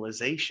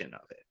normalization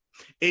of it.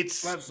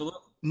 It's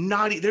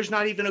Absolutely. there's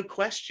not even a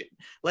question.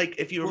 Like,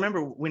 if you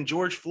remember when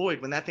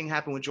that thing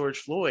happened with George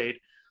Floyd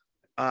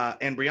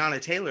and Breonna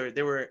Taylor,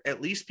 there were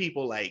at least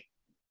people like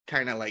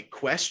kind of like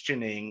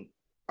questioning,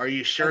 are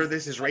you sure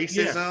this is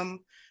racism? Yeah.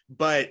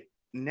 But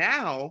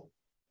now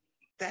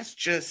it's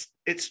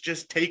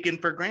just taken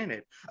for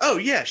granted. Oh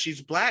yeah,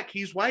 she's black,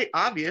 he's white,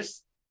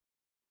 obviously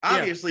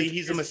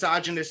he's a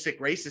misogynistic,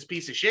 racist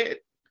piece of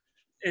shit.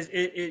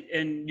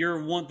 And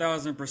you're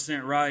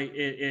 1,000% right.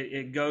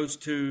 It goes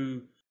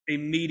to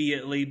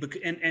immediately,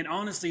 and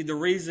honestly, the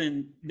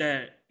reason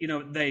that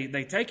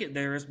they take it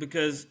there is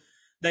because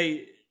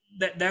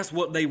that's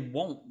what they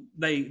want.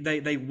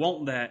 They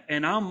want that.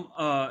 And I'm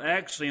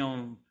actually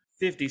on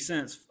 50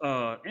 Cent's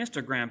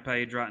Instagram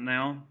page right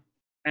now,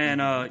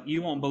 and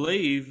you won't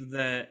believe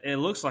that it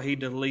looks like he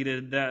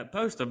deleted that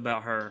post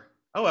about her.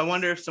 Oh, I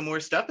wonder if some more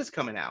stuff is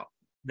coming out.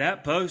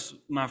 That post,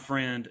 my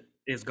friend,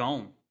 is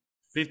gone.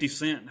 50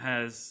 Cent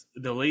has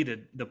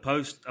deleted the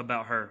post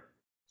about her.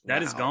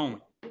 That is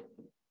gone.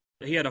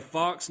 He had a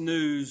Fox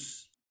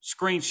News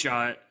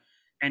screenshot,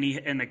 and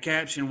the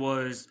caption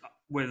was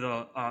with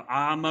a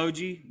eye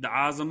emoji, the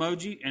eyes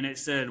emoji, and it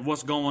said,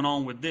 "What's going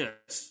on with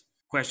this?" ?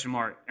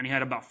 And he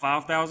had about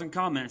 5,000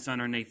 comments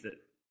underneath it.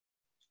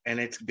 And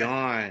it's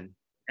gone.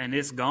 And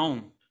it's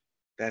gone.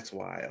 That's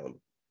wild.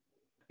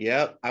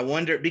 Yep. I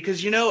wonder,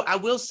 because, I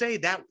will say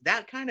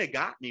that kind of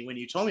got me when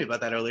you told me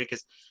about that earlier,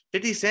 because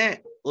 50 Cent,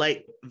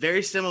 like,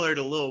 very similar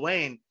to Lil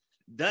Wayne,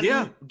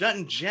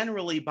 doesn't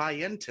generally buy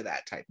into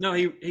that type. No,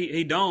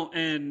 he don't.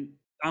 And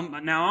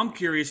I'm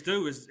curious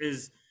too,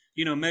 is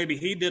maybe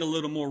he did a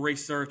little more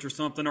research or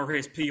something, or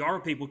his PR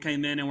people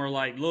came in and were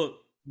like, look,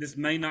 this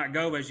may not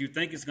go as you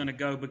think it's going to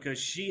go, because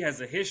she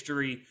has a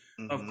history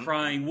of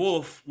crying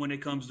wolf when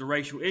it comes to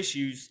racial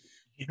issues.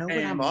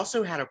 I've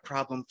also had a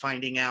problem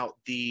finding out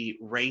the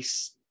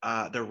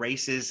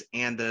races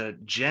and the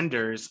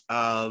genders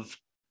of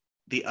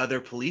the other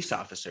police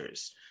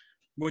officers,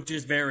 which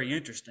is very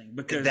interesting,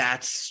 because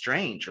that's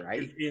strange,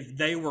 right? If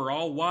they were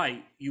all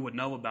white, you would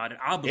know about it.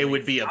 I believe it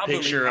would be a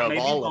picture of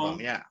all of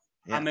them. Yeah.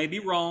 I may be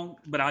wrong,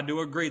 but I do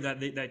agree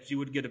that you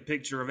would get a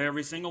picture of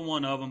every single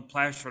one of them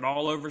plastered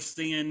all over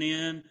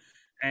CNN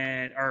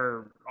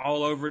or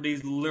all over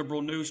these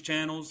liberal news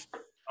channels.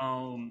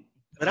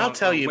 But I'll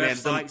tell you, man,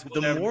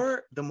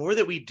 the more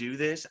that we do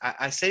this,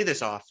 I say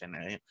this often,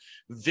 right?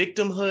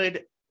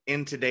 Victimhood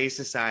in today's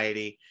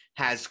society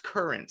has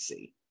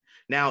currency.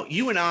 Now,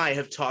 you and I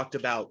have talked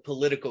about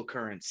political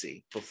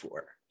currency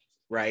before,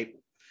 right?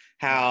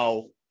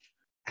 How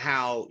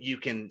you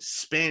can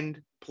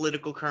spend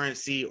political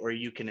currency or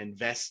you can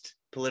invest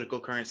political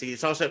currency.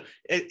 It's also,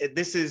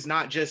 this is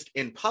not just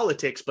in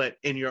politics, but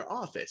in your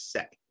office,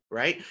 say,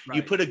 right?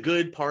 You put a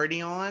good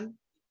party on.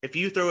 If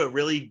you throw a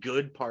really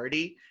good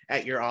party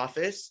at your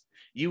office,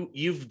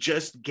 you've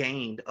just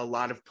gained a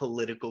lot of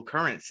political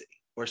currency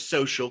or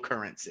social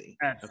currency.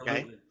 Absolutely.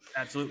 Okay?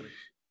 Absolutely.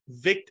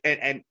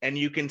 and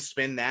you can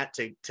spin that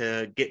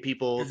to get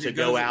people to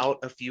go out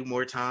a few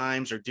more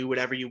times or do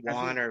whatever you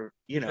want, or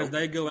because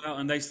they go out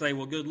and they say,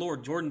 well, good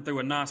Lord, Jordan threw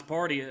a nice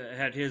party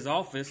at his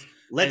office.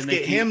 Let's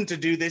get him to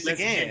do this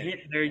again.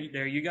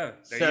 There you go.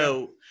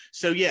 So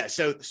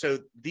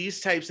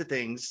these types of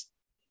things,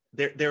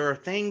 there are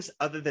things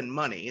other than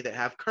money that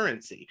have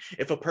currency.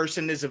 If a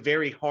person is a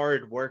very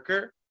hard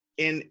worker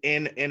in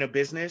a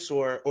business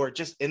or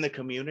just in the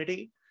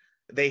community,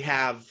 they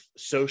have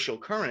social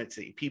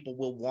currency. People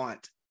will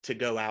want to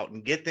go out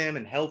and get them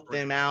and help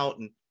them out.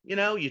 And,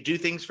 you do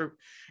things for,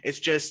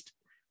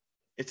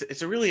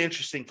 it's a really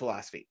interesting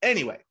philosophy.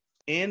 Anyway,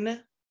 in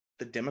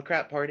the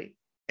Democrat Party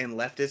and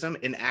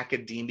leftism in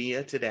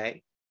academia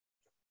today,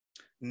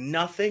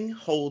 nothing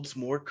holds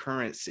more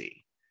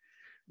currency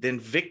than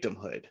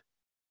victimhood.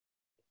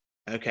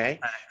 Okay.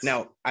 Thanks.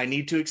 Now, I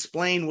need to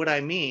explain what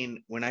I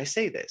mean when I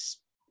say this.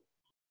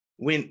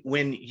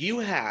 When you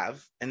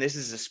have, and this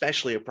is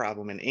especially a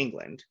problem in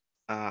England,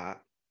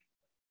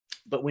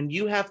 but when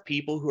you have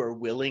people who are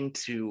willing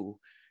to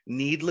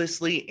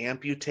needlessly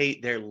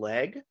amputate their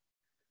leg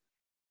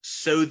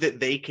so that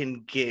they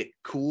can get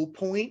cool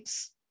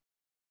points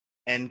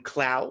and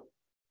clout,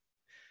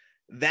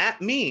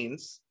 that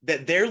means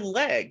that their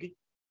leg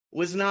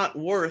was not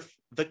worth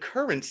the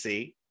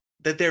currency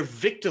that their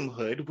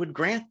victimhood would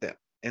grant them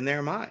in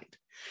their mind.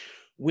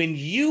 When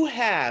you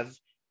have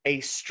a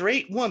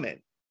straight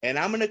woman, and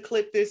I'm going to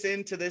clip this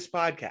into this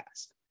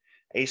podcast,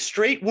 a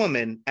straight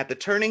woman at the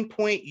Turning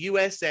Point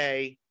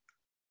USA,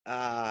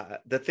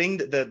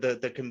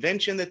 the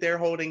convention that they're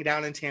holding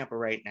down in Tampa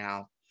right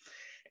now,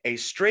 a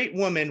straight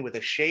woman with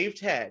a shaved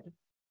head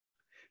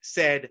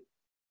said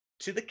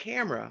to the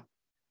camera,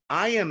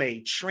 I am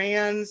a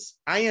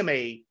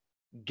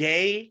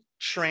gay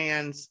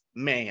trans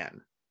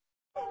man.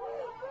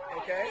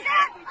 Okay.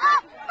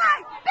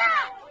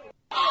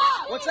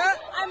 What's that?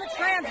 I'm a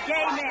trans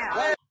gay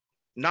man.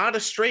 Not a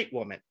straight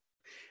woman,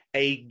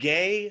 a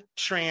gay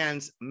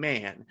trans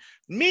man,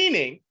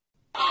 meaning,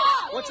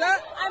 what's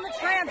that? I'm a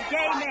trans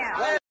gay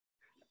man.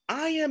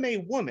 I am a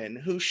woman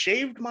who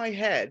shaved my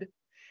head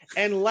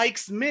and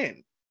likes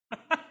men.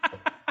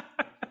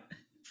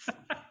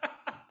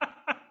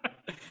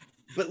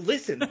 But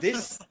listen,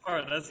 this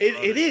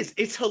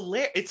it's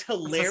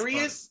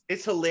hilarious.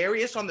 It's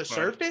hilarious on the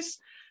surface,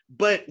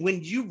 but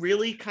when you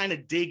really kind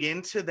of dig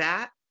into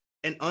that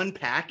and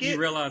unpack it, you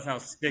realize how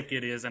sick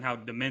it is and how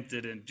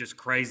demented and just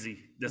crazy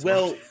this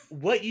was.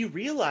 What you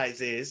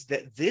realize is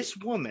that this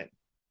woman,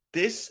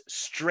 this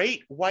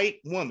straight white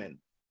woman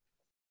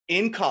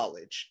in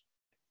college,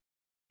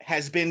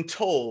 has been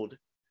told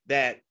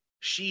that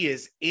she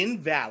is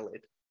invalid,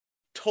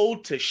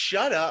 told to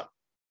shut up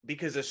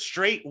because a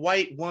straight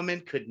white woman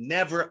could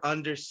never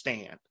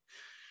understand,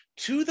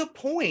 to the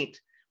point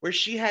where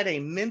she had a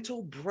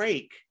mental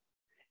break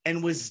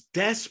and was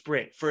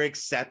desperate for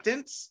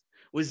acceptance,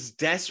 was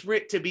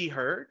desperate to be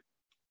heard.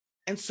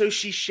 And so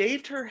she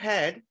shaved her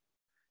head,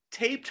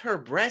 taped her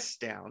breasts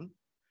down,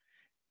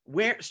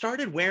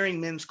 started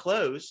wearing men's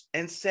clothes,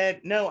 and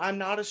said, no, I'm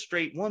not a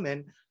straight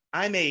woman.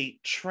 I'm a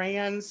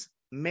trans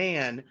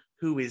man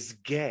who is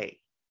gay.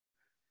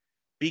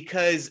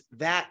 Because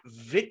that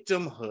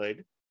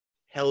victimhood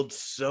held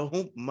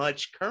so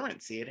much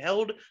currency. It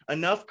held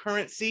enough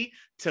currency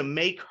to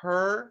make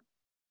her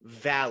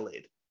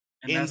valid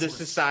in the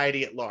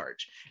society at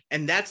large.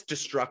 And that's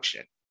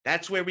destruction.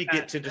 That's where we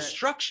get to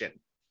destruction.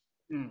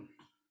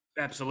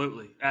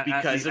 Absolutely.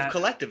 Because of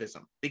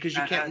collectivism. Because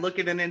you can't look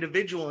at an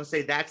individual and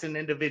say that's an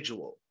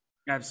individual.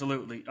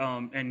 Absolutely.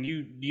 And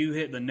you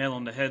hit the nail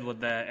on the head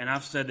with that. And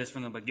I've said this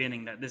from the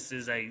beginning, that this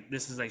is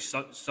a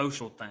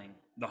social thing.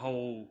 The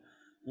whole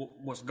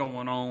what's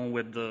going on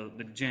with the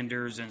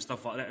genders and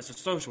stuff like that. It's a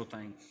social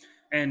thing.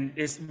 And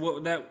it's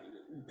what that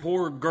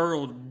poor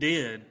girl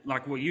did,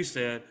 like what you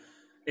said,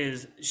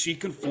 is she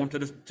conformed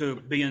to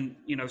being,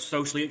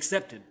 socially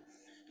accepted.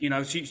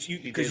 She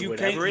because you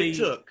can't be.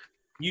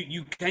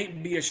 You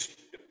can't be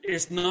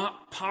it's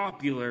not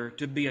popular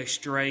to be a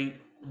straight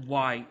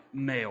white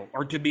male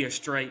or to be a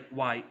straight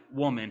white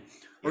woman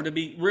or to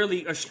be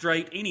really a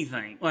straight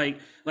anything. Like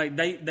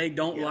they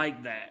don't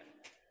like that.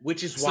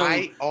 Which is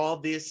why all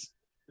this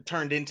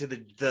turned into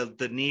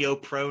the neo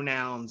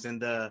pronouns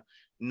and the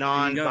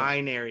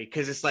non-binary,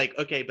 because it's like,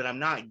 okay, but I'm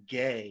not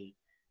gay,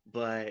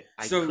 but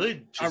I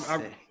could just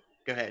say.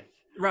 Go ahead.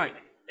 Right.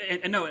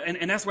 And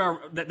that's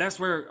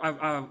where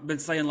I've been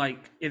saying,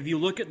 like, if you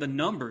look at the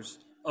numbers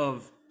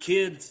of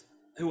kids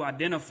who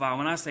identify,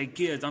 when I say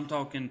kids, I'm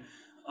talking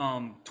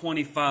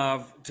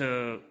 25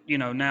 to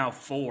now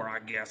 4, I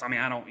guess. I mean,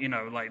 I don't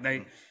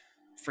they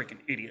freaking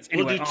idiots.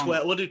 Anyway,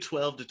 we'll do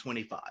 12 to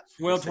 25.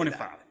 12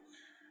 25.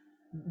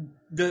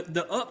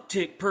 The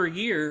uptick per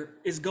year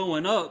is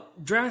going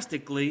up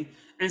drastically.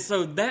 And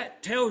so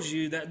that tells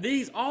you that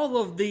all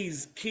of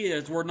these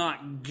kids were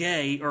not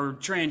gay or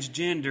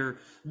transgender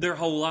their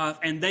whole life,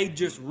 and they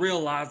just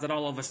realized that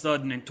all of a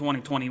sudden in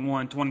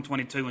 2021,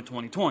 2022, and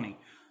 2020.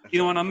 You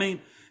know what I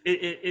mean?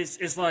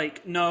 It's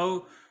like,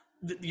 no,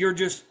 you're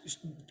just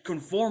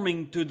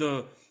conforming to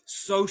the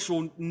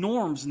social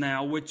norms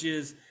now, which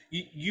is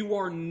you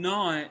are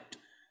not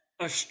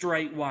a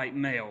straight white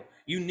male.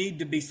 You need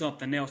to be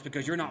something else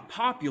because you're not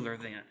popular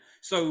then.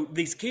 So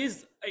these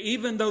kids,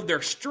 even though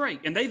they're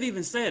straight, and they've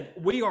even said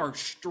we are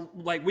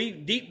like we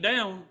deep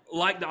down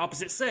like the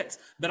opposite sex,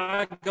 but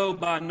I go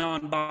by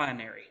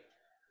non-binary,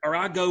 or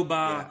I go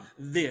by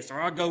this, or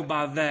I go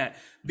by that,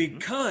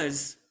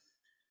 because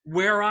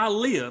where I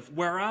live,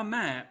 where I'm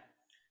at,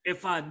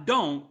 if I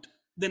don't,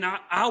 then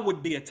I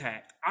would be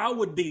attacked. I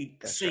would be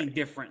seen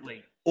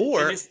differently,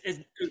 or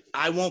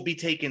I won't be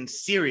taken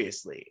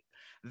seriously.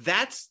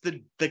 That's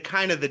the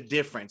kind of the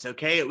difference.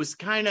 Okay, it was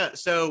kind of,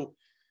 so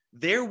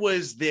there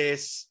was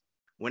this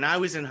when I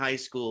was in high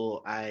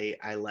school. I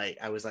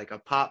was like a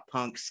pop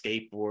punk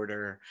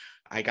skateboarder.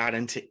 I got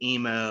into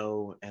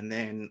emo, and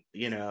then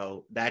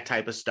that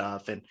type of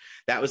stuff, and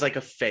that was like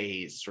a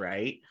phase,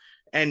 right?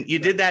 And you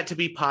did that to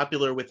be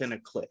popular within a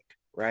clique,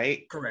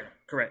 right? Correct,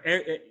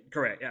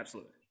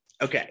 absolutely.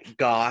 Okay,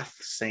 goth,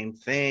 same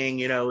thing.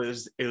 It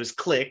was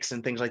cliques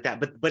and things like that.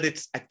 But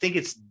I think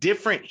it's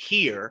different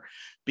here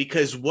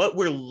because what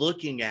we're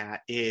looking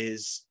at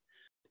is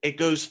it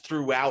goes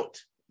throughout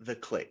the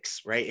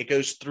cliques, right? It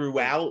goes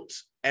throughout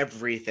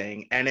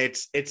everything, and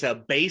it's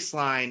a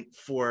baseline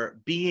for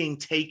being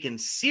taken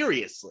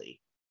seriously,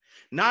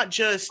 not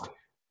just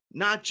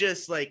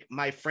like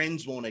my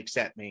friends won't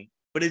accept me,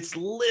 but it's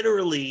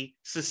literally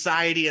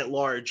society at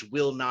large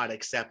will not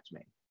accept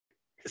me.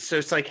 So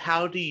it's like,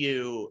 how do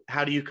you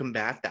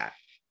combat that?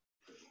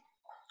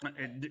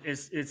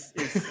 It's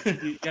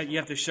you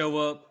have to show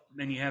up,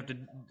 and you have to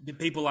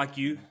people like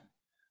you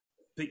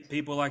and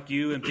people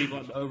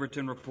like the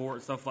Overton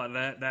Report, stuff like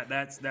that.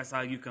 That's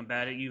how you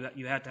combat it.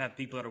 You have to have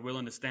people that are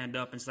willing to stand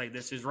up and say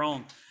this is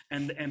wrong,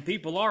 and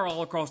people are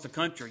all across the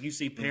country. You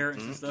see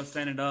parents and stuff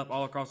standing up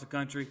all across the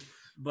country,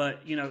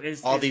 but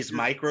it's these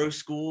micro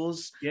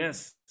schools.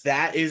 Yes,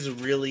 that is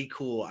really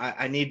cool.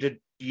 I need to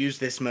use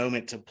this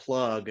moment to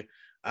plug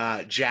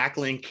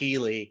Jacqueline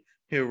Keeley,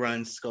 who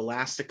runs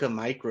Scholastica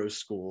Micro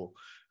School.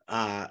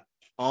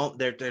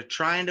 They're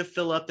trying to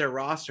fill up their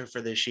roster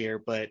for this year,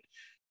 but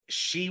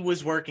she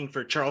was working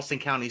for Charleston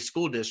County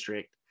School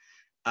District.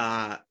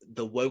 The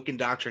woke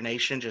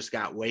indoctrination just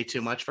got way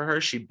too much for her.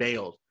 She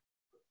bailed,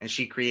 and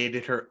she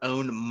created her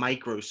own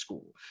micro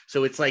school.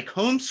 So it's like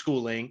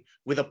homeschooling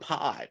with a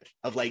pod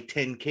of like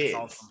 10 kids,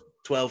 awesome.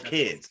 12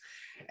 kids.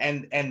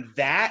 Awesome. And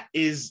that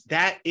is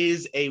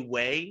a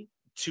way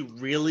to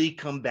really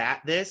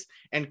combat this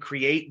and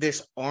create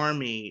this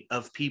army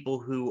of people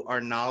who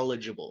are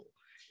knowledgeable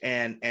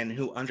and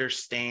who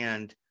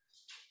understand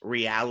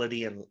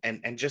reality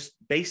and just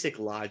basic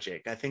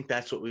logic. I think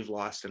that's what we've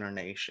lost in our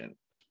nation.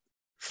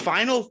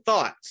 Final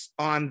thoughts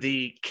on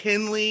the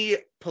Kinley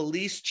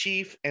police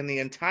chief and the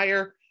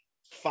entire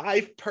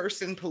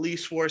 5-person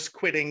police force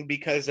quitting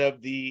because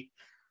of the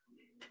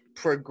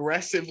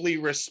progressively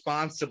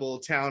responsible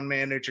town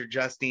manager,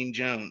 Justine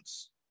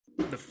Jones.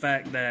 The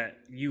fact that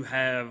you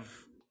have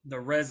the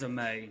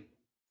resume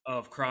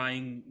of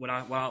crying, what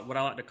I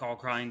like to call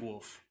crying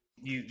wolf.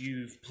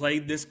 You've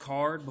played this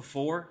card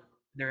before.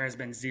 There has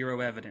been zero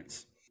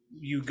evidence.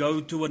 You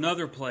go to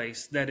another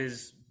place that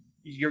is,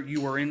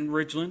 you are in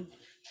Richland,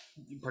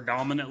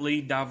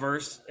 predominantly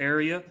diverse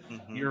area.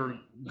 You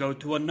go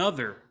to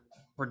another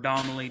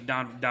predominantly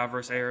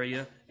diverse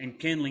area in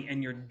Kinley,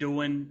 and you're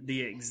doing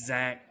the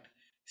exact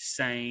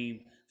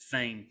same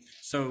thing.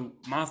 So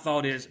my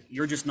thought is,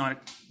 you're just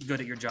not good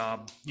at your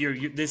job.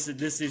 This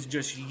is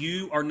just,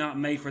 you are not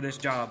made for this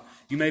job.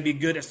 You may be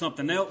good at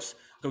something else.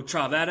 Go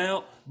try that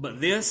out, but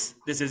this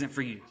isn't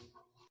for you.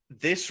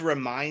 This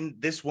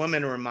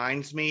woman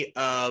reminds me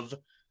of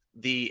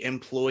the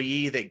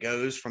employee that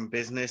goes from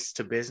business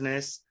to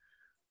business,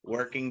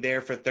 working there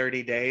for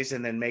 30 days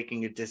and then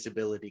making a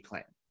disability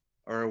claim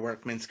or a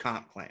workman's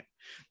comp claim.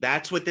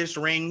 That's what this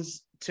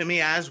rings to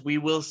me as. We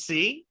will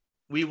see.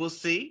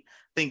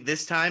 I think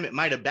this time it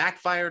might have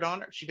backfired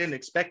on her. She didn't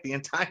expect the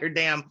entire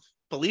damn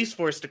police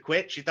force to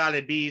quit. She thought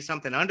it'd be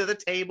something under the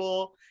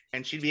table,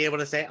 and she'd be able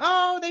to say,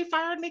 oh, they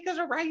fired me because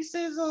of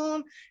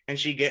racism. And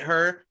she'd get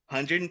her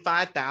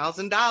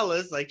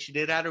 $105,000 like she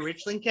did out of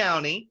Richland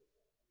County.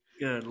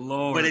 Good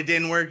Lord. But it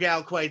didn't work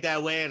out quite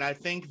that way. And I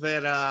think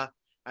that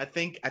I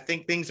think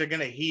things are going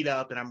to heat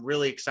up, and I'm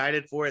really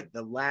excited for it.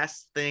 The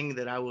last thing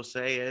that I will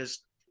say is,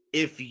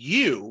 if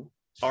you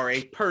are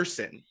a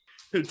person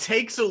who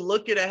takes a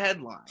look at a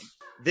headline,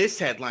 this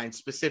headline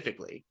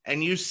specifically,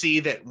 and you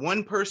see that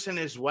one person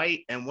is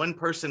white and one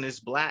person is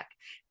black,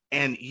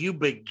 and you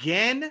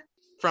begin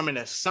from an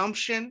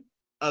assumption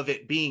of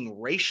it being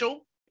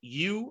racial,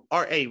 you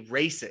are a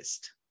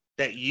racist.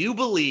 That you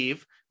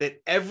believe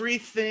that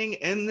everything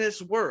in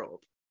this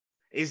world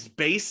is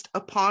based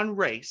upon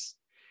race,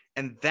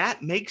 and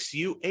that makes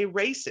you a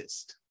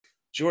racist.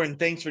 Jordan,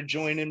 thanks for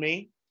joining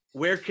me.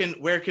 Where can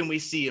we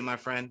see you, my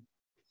friend?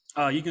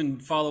 You can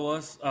follow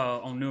us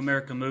on New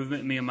America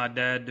Movement. Me and my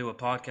dad do a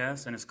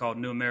podcast, and it's called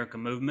New America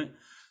Movement.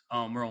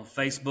 We're on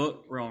Facebook.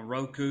 We're on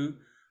Roku.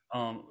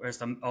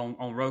 It's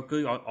on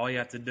Roku. All you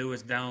have to do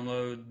is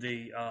download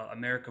the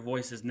America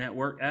Voices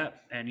Network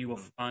app, and you will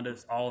find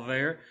us all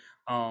there.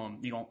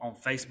 You on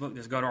Facebook,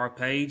 just go to our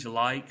page,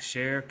 like,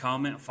 share,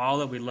 comment,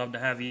 follow. We'd love to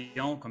have you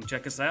on. Come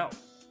check us out.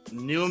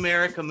 New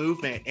America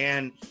Movement.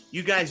 And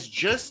you guys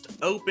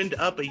just opened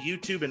up a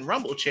YouTube and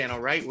Rumble channel,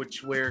 right?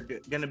 Which we're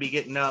going to be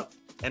getting up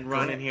and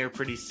running here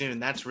pretty soon.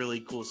 That's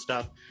really cool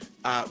stuff.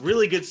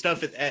 Really good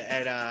stuff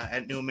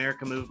at New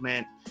America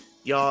Movement.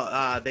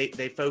 Y'all,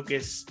 they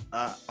focus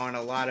on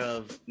a lot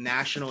of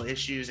national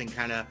issues and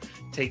kind of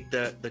take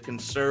the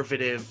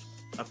conservative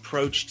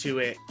approach to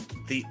it.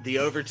 The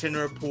Overton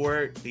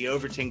Report, the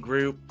Overton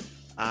Group,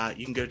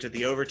 you can go to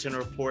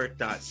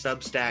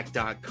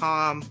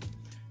theovertonreport.substack.com,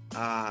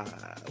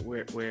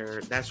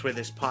 where that's where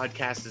this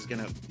podcast is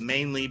going to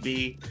mainly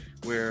be.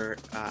 We're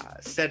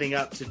setting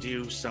up to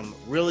do some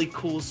really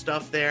cool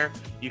stuff there.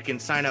 You can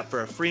sign up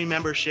for a free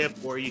membership,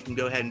 or you can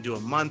go ahead and do a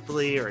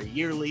monthly or a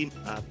yearly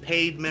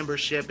paid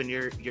membership, and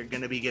you're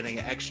going to be getting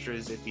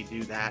extras if you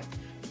do that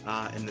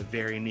in the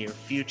very near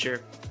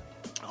future.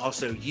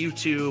 Also,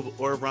 YouTube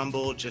or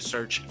Rumble, just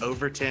search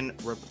Overton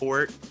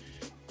Report.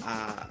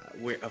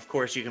 Where, of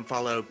course, you can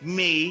follow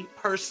me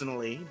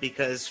personally,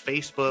 because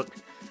Facebook,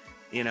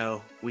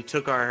 we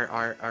took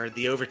our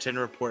The Overton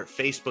Report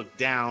Facebook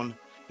down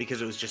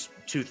because it was just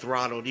too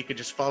throttled. You could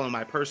just follow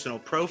my personal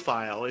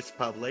profile. It's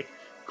public,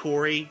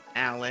 Corey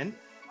Allen,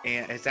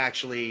 and it's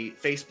actually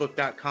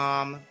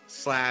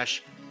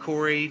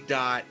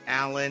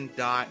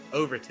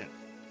facebook.com/Corey.Allen.Overton.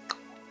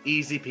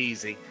 Easy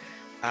peasy.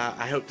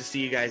 I hope to see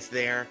you guys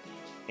there,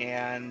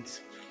 and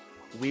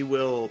we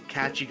will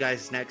catch you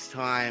guys next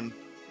time.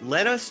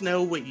 Let us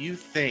know what you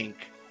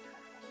think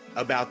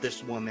about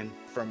this woman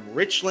from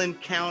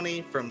Richland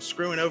County, from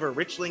screwing over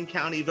Richland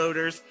County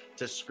voters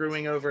to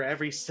screwing over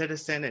every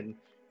citizen in,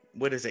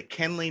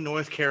 Kenly,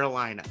 North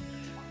Carolina.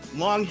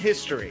 Long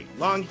history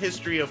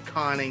of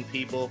conning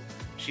people.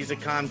 She's a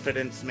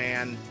confidence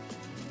man.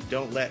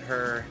 Don't let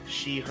her,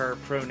 she, her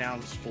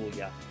pronouns fool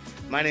ya.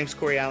 My name's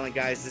Corey Allen,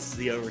 guys. This is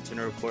the Overton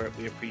Report.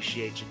 We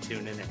appreciate you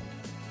tuning in.